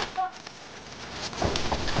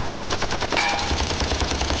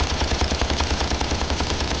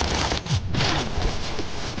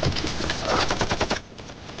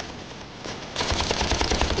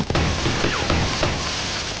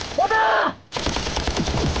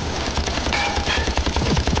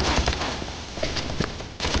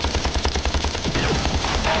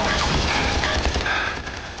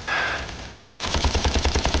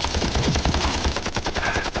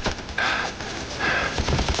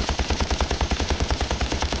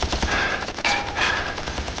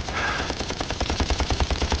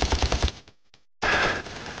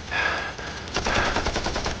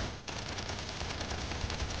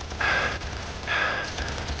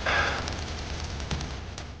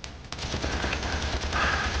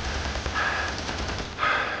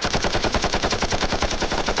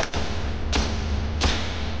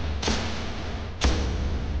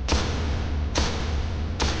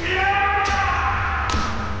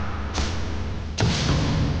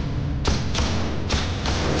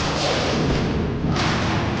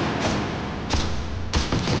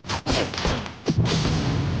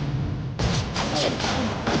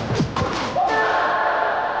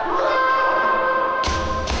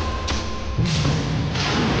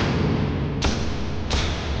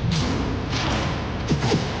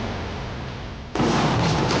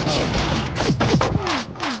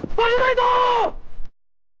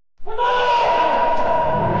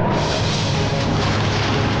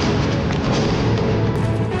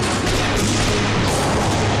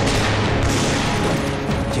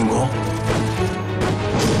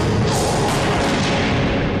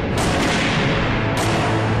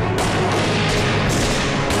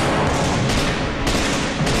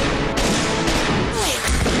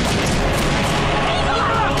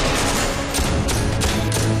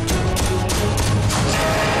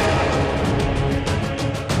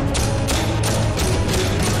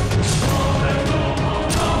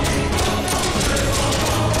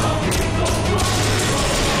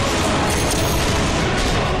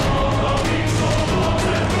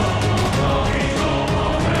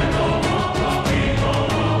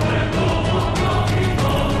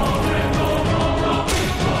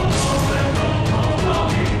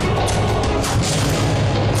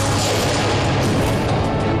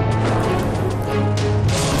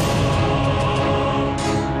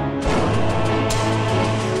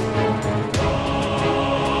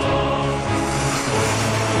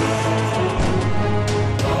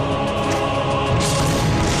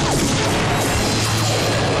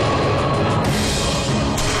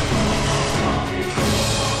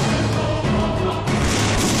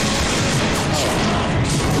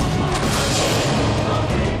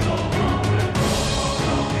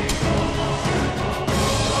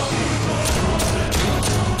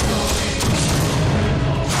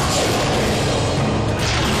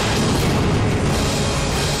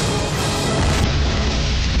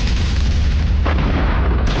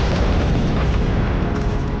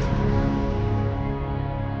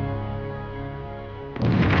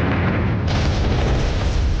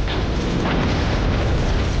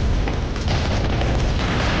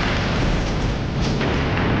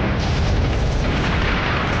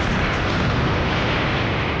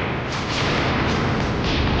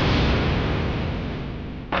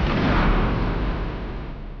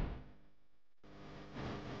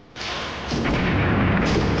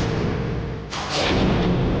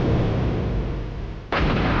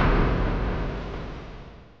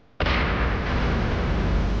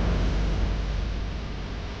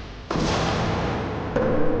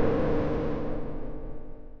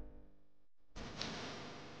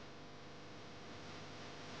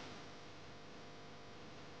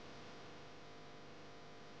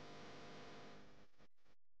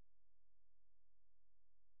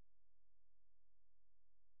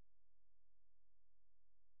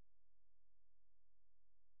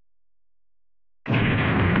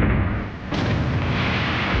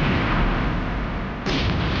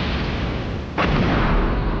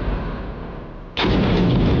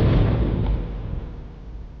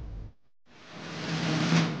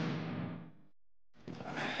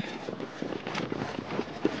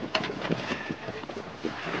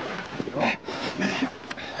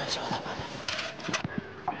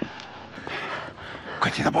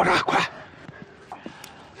 替他爆炸，快！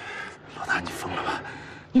老大，你疯了吧？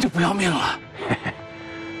你这不要命了？嘿嘿，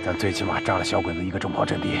咱最起码炸了小鬼子一个重炮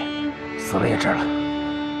阵地，死了也值了。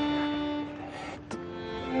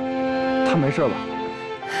他没事吧？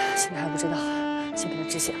现在还不知道，先给他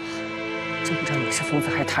止血吧。真不知道你是疯子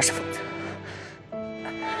还是他是疯子。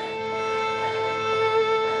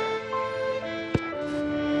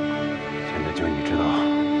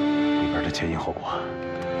后果，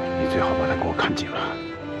你最好把他给我看紧了。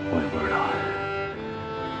我也不知道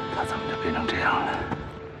他怎么就变成这样了。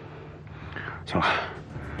行了，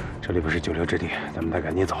这里不是久留之地，咱们得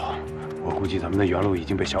赶紧走。我估计咱们的原路已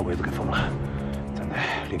经被小鬼子给封了，咱得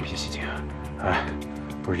另辟蹊径。哎，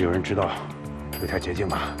不是有人知道有条捷径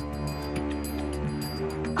吗？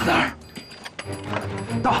搁哪儿？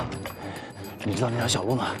到。你知道那条小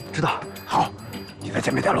路吗？知道。好，你在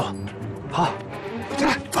前面带路。好，进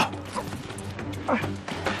来，走。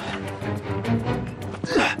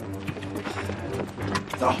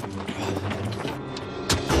走。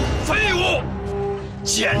废物，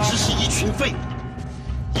简直是一群废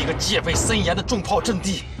物！一个戒备森严的重炮阵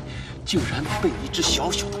地，竟然被一支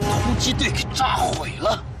小小的突击队给炸毁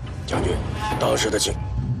了。将军，当时的情……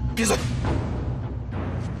闭嘴！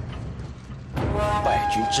败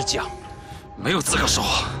军之将，没有资格说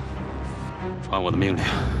话。传我的命令，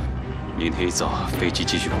明天一早飞机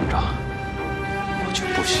继续轰炸。我就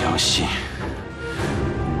不相信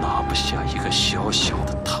拿不下一个小小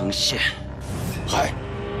的藤县。嗨，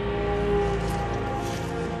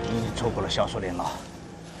今天错过了小树林了，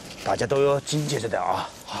大家都要警戒着点啊！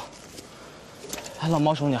好。哎，老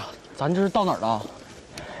毛兄弟，咱这是到哪儿了？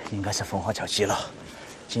应该是凤凰桥西了。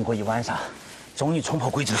经过一晚上，终于冲破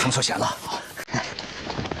鬼子的封锁线了。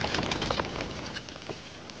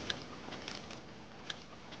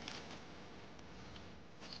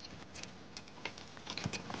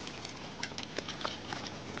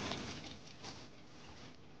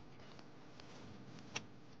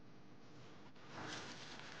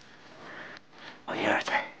我爷儿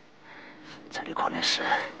在，这里可能是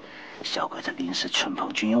小鬼子临时存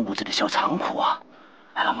放军用物资的小仓库啊！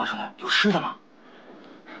哎，老毛兄弟，有吃的吗？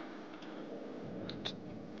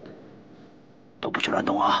都不许乱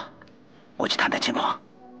动啊！我去探探情况，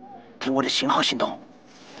听我的信号行动。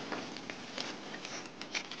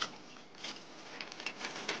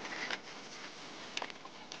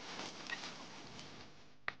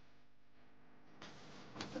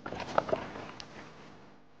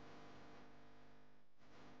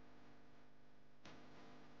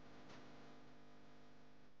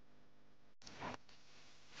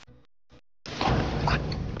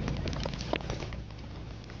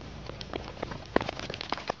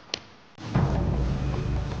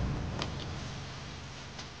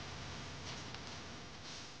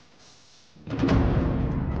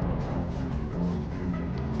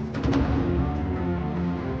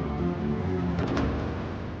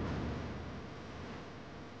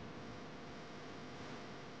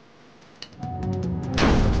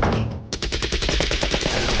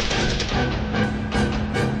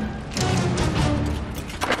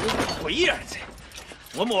鬼儿子，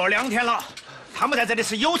我们2天了，他们在这里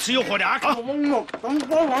是有吃有喝的啊！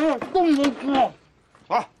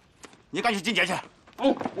好，你赶紧进监去。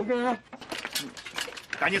我这人。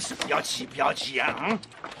赶紧吃，不要急，不要急啊！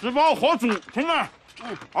吃饱喝足，听没？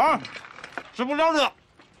啊，吃不了的，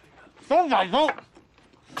都带走。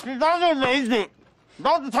其他人没事，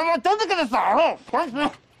老子他妈都是给他杀了，快吃！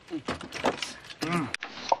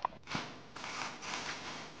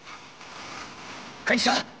开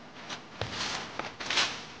枪！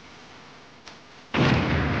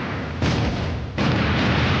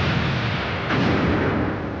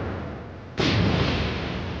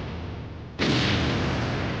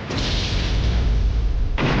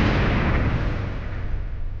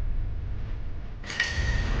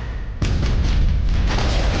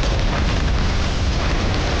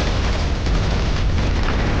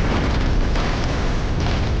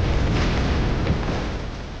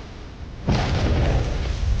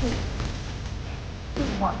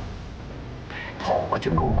我就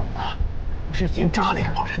够猛了，是已经炸了一个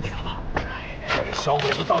炮阵地了吗？这小鬼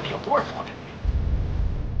子到底有多少炮阵地？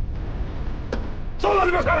走到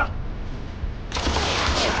这边看看。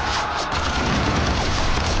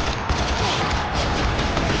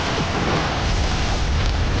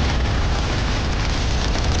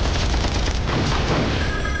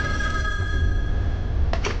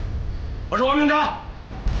我是王明章。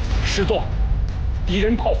师座，敌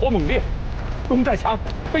人炮火猛烈，东寨墙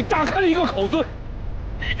被炸开了一个口子。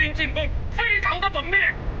敌军进攻非常的猛烈，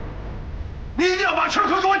你一定要把车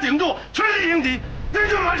口给我顶住，全力迎敌，日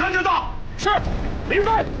军马上就到。是，明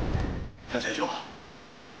白。小铁兄，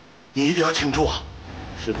你一定要挺住啊！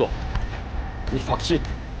师座，你放心，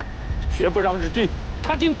绝不让日军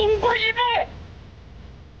踏进东关一步。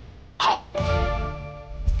好。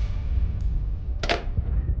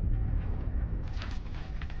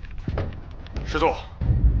师座，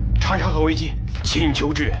长江河危机，请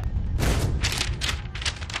求支援。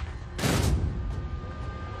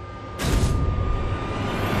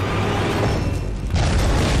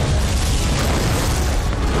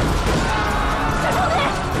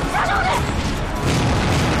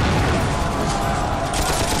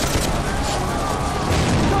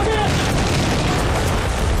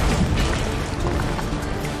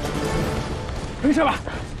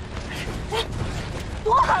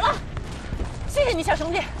谢你，小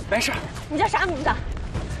兄弟。没事。你叫啥名字？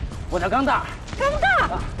我叫钢蛋。钢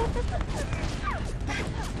蛋。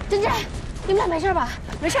珍珍，你们俩没事吧？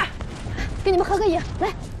没事，给你们合个影，来，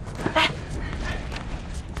来，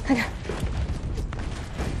看这。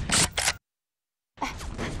哎，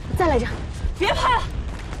再来一张。别拍了，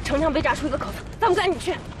城墙被炸出一个口子，咱们赶紧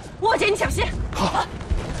去。我姐，你小心。好，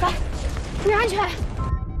来，注意安全。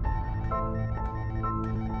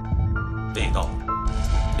地道，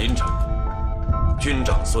临城，军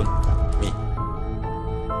长孙密。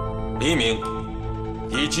黎明，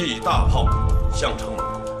敌机以大炮向城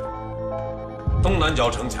猛攻，东南角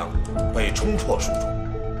城墙被冲破数处，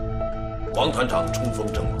王团长冲锋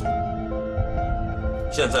阵亡。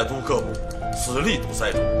现在督各部死力堵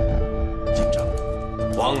塞中，进城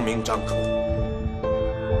亡命张口。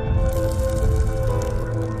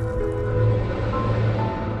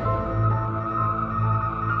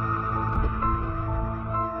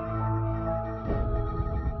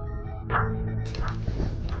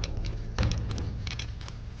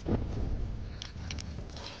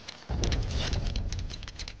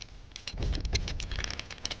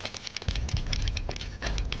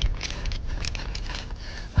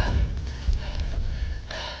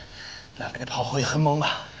那个炮火也很猛啊，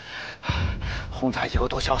轰炸以后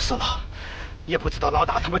都消失了，也不知道老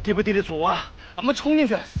大他们抵不抵得住啊。俺们冲进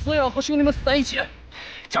去，死要和兄弟们死在一起。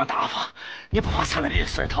蒋大发，你不怕成了你的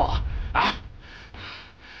舌头啊？啊！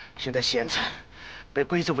现在县城被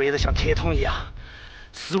鬼子围得像铁桶一样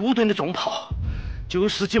，15吨的重炮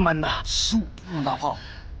，90几门呐，15吨大炮，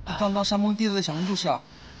刚刚山崩地裂的响应就是啊。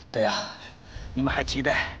对呀，你们还记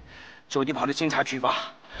得坐地炮的警察局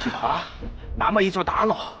吧？啊，那么一座大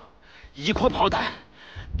楼。1颗炮弹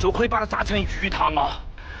就可以把它炸成鱼汤啊！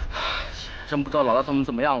真不知道老大他们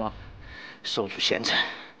怎么样了。守住县城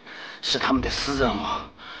是他们的死任务。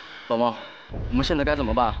老毛，我们现在该怎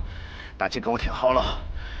么办？大家跟我听好了，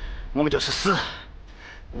我们就是死，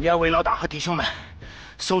你要为老大和弟兄们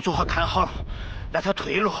守住和看好那条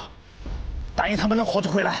退路，答应他们能活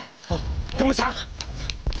着回来。跟我上！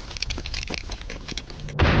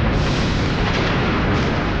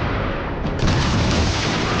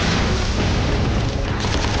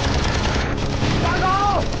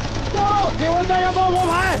给我南阳帮我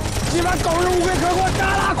排，你把狗日乌龟壳给我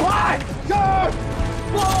打拉快！是，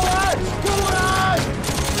过来，过来！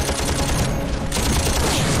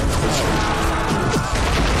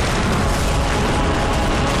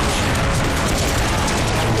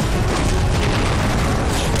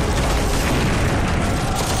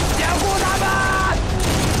掩护他们！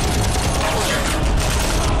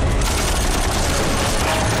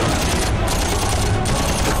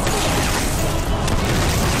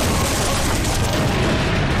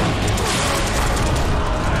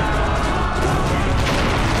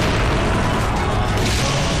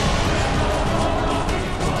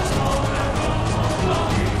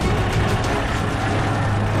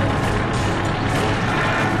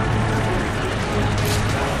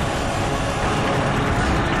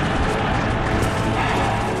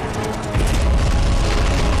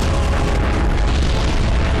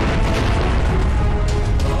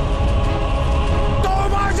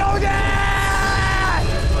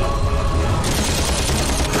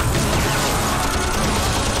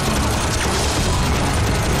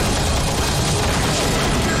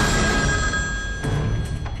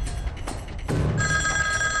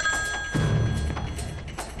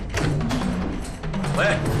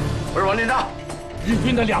日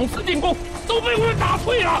军的2次进攻都被我们打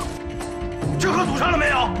退了，缺口堵上了没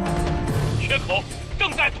有？缺口正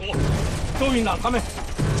在堵。周营长他们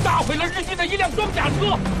炸毁了日军的1辆装甲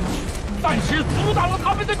车，暂时阻挡了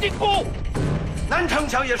他们的进攻。南城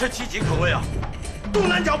墙也是岌岌可危啊！东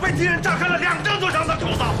南角被敌人炸开了2整座上的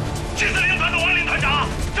口子。14连团的王林团长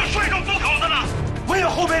正率众堵口子呢，没有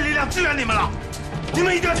后备力量支援你们了，你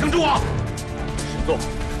们一定要挺住啊！师座，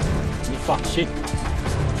你放心，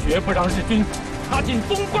绝不让日军踏进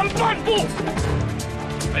东关半步。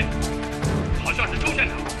哎，好像是周县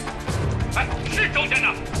长。哎，是周县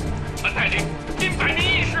长，他带领近100名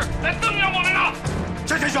义士来增援我们了。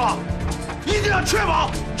陈先生，一定要确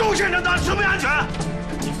保周县长的生命安全。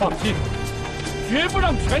你放心，绝不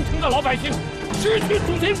让全城的老百姓失去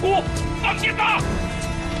主心骨。放心吧。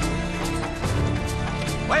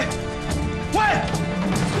喂，喂！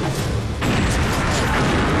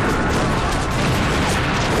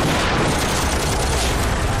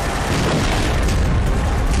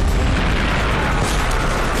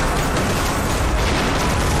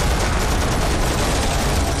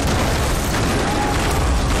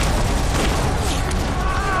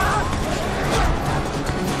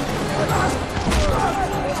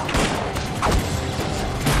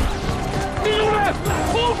弟兄们，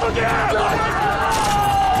冲出去！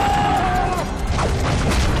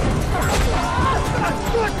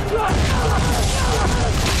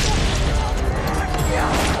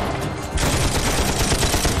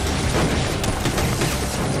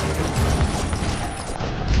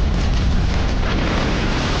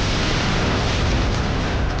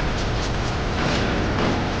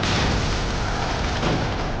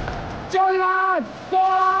将军们，过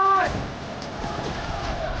来！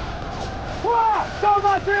快，上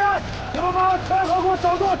马支援！你们把全河谷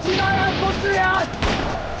守住，其他人做支援。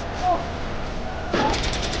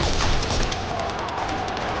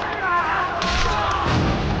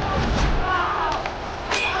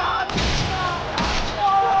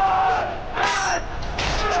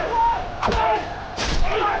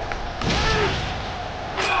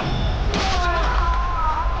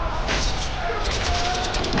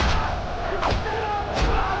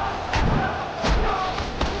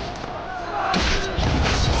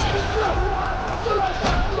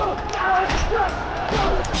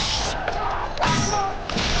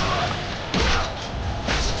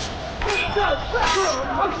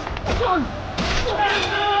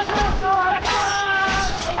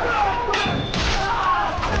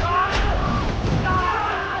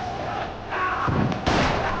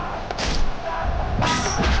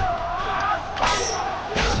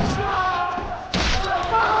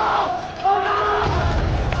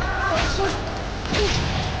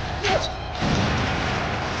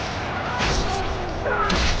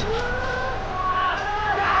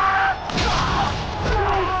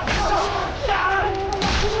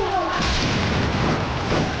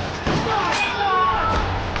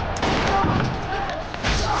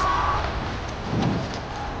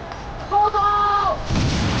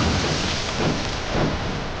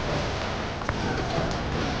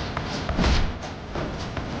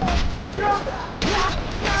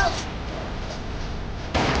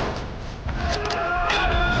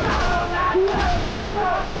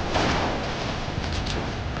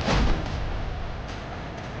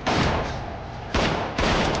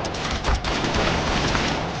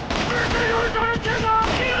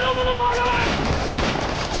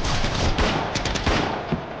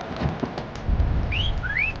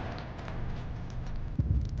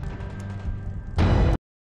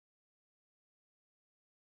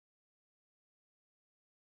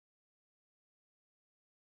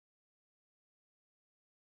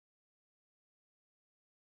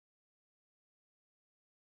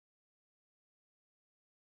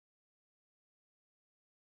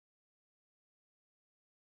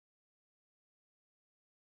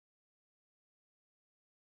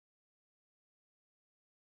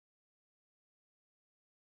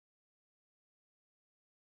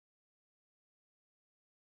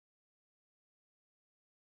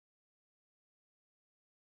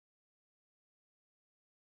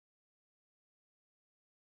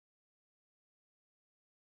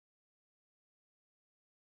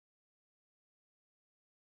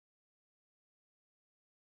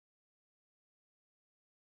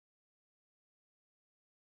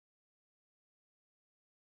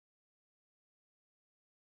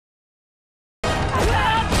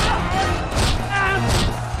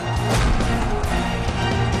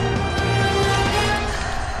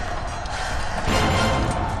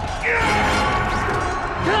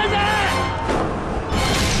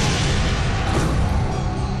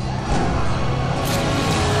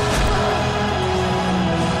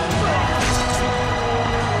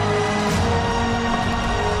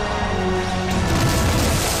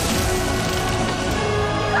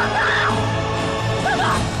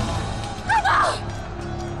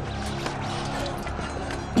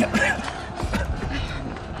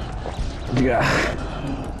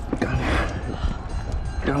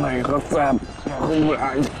将来以后再不然。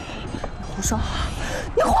胡说！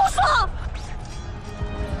你胡说！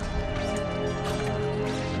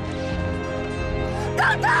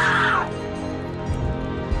等等！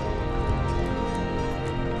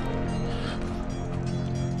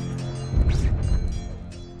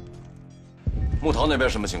木桃那边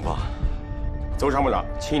什么情况？邹参谋长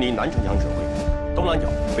亲临南城墙指挥，东南角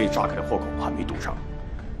被炸开的破口还没堵上。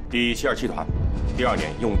第727团第2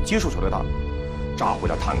年用接触手榴弹炸毁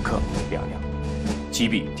了坦克2辆，击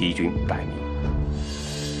毙敌军100名。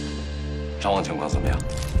伤亡情况怎么样？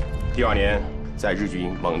第2年在日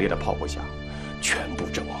军猛烈的炮火下，全部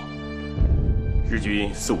阵亡。日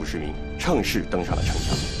军40-50名乘势登上了城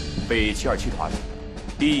墙，被727团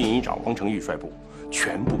第1营营长王成玉率部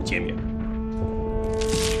全部歼灭。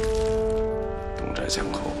东寨墙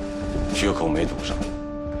后，缺口没堵上，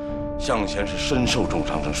向前是深受重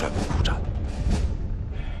伤，正率部苦战。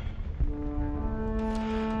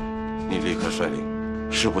你立刻率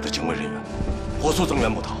领师部的警卫人员，火速增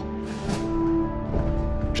援不逃。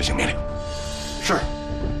执行命令。是。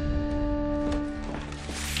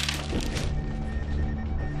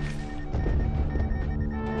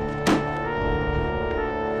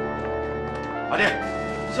阿弟，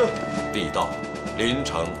是。地道，临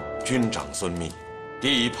城军长孙密，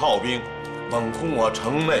敌炮兵猛攻我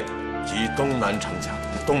城内及东南城墙，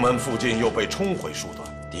东门附近又被冲毁数段。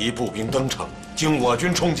敌步兵登城，经我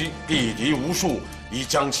军冲击，毙敌无数，已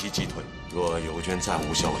将其击退。若友军再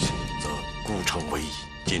无消息，则孤城为矣。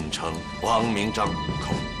锦城王明章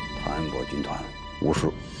口。谭国军团无事，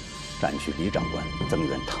占据李长官增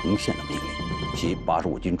援滕县的命令，其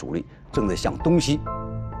85军主力正在向东西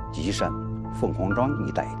吉山、凤凰庄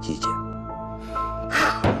一带集结。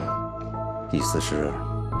第4师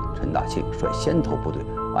陈大庆率先头部队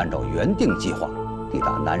按照原定计划抵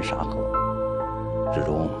达南沙河，之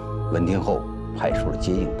中闻听后派出了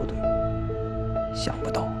接应部队，想不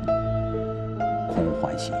到空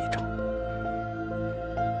欢喜一场。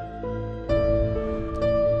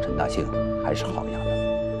陈大庆还是好样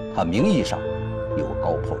的，他名义上有个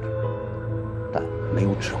高炮旅，但没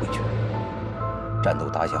有指挥权。战斗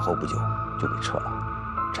打响后不久就被撤了。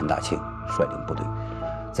陈大庆率领部队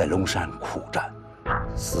在龙山苦战，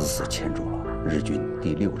死死牵住了日军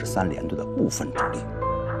第63联队的部分主力，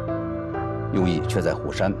右翼却在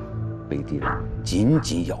虎山被敌人紧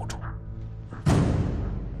紧咬住。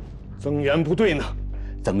增援部队呢？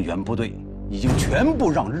增援部队已经全部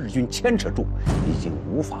让日军牵扯住，已经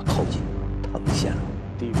无法靠近滕县了。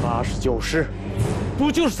第89师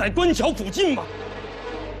不就是在关桥附近吗？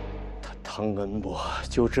汤恩伯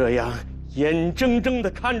就这样眼睁睁地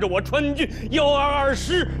看着我川军122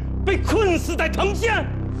师被困死在滕县。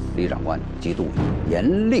李长官极度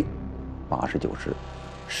严令89师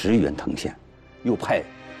驰援滕县，又派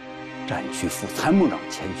战区副参谋长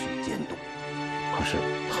前去监督，可是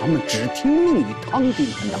他们只听命于汤丁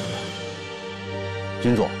团长。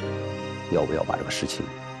军座，要不要把这个事情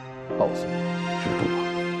告诉知州啊？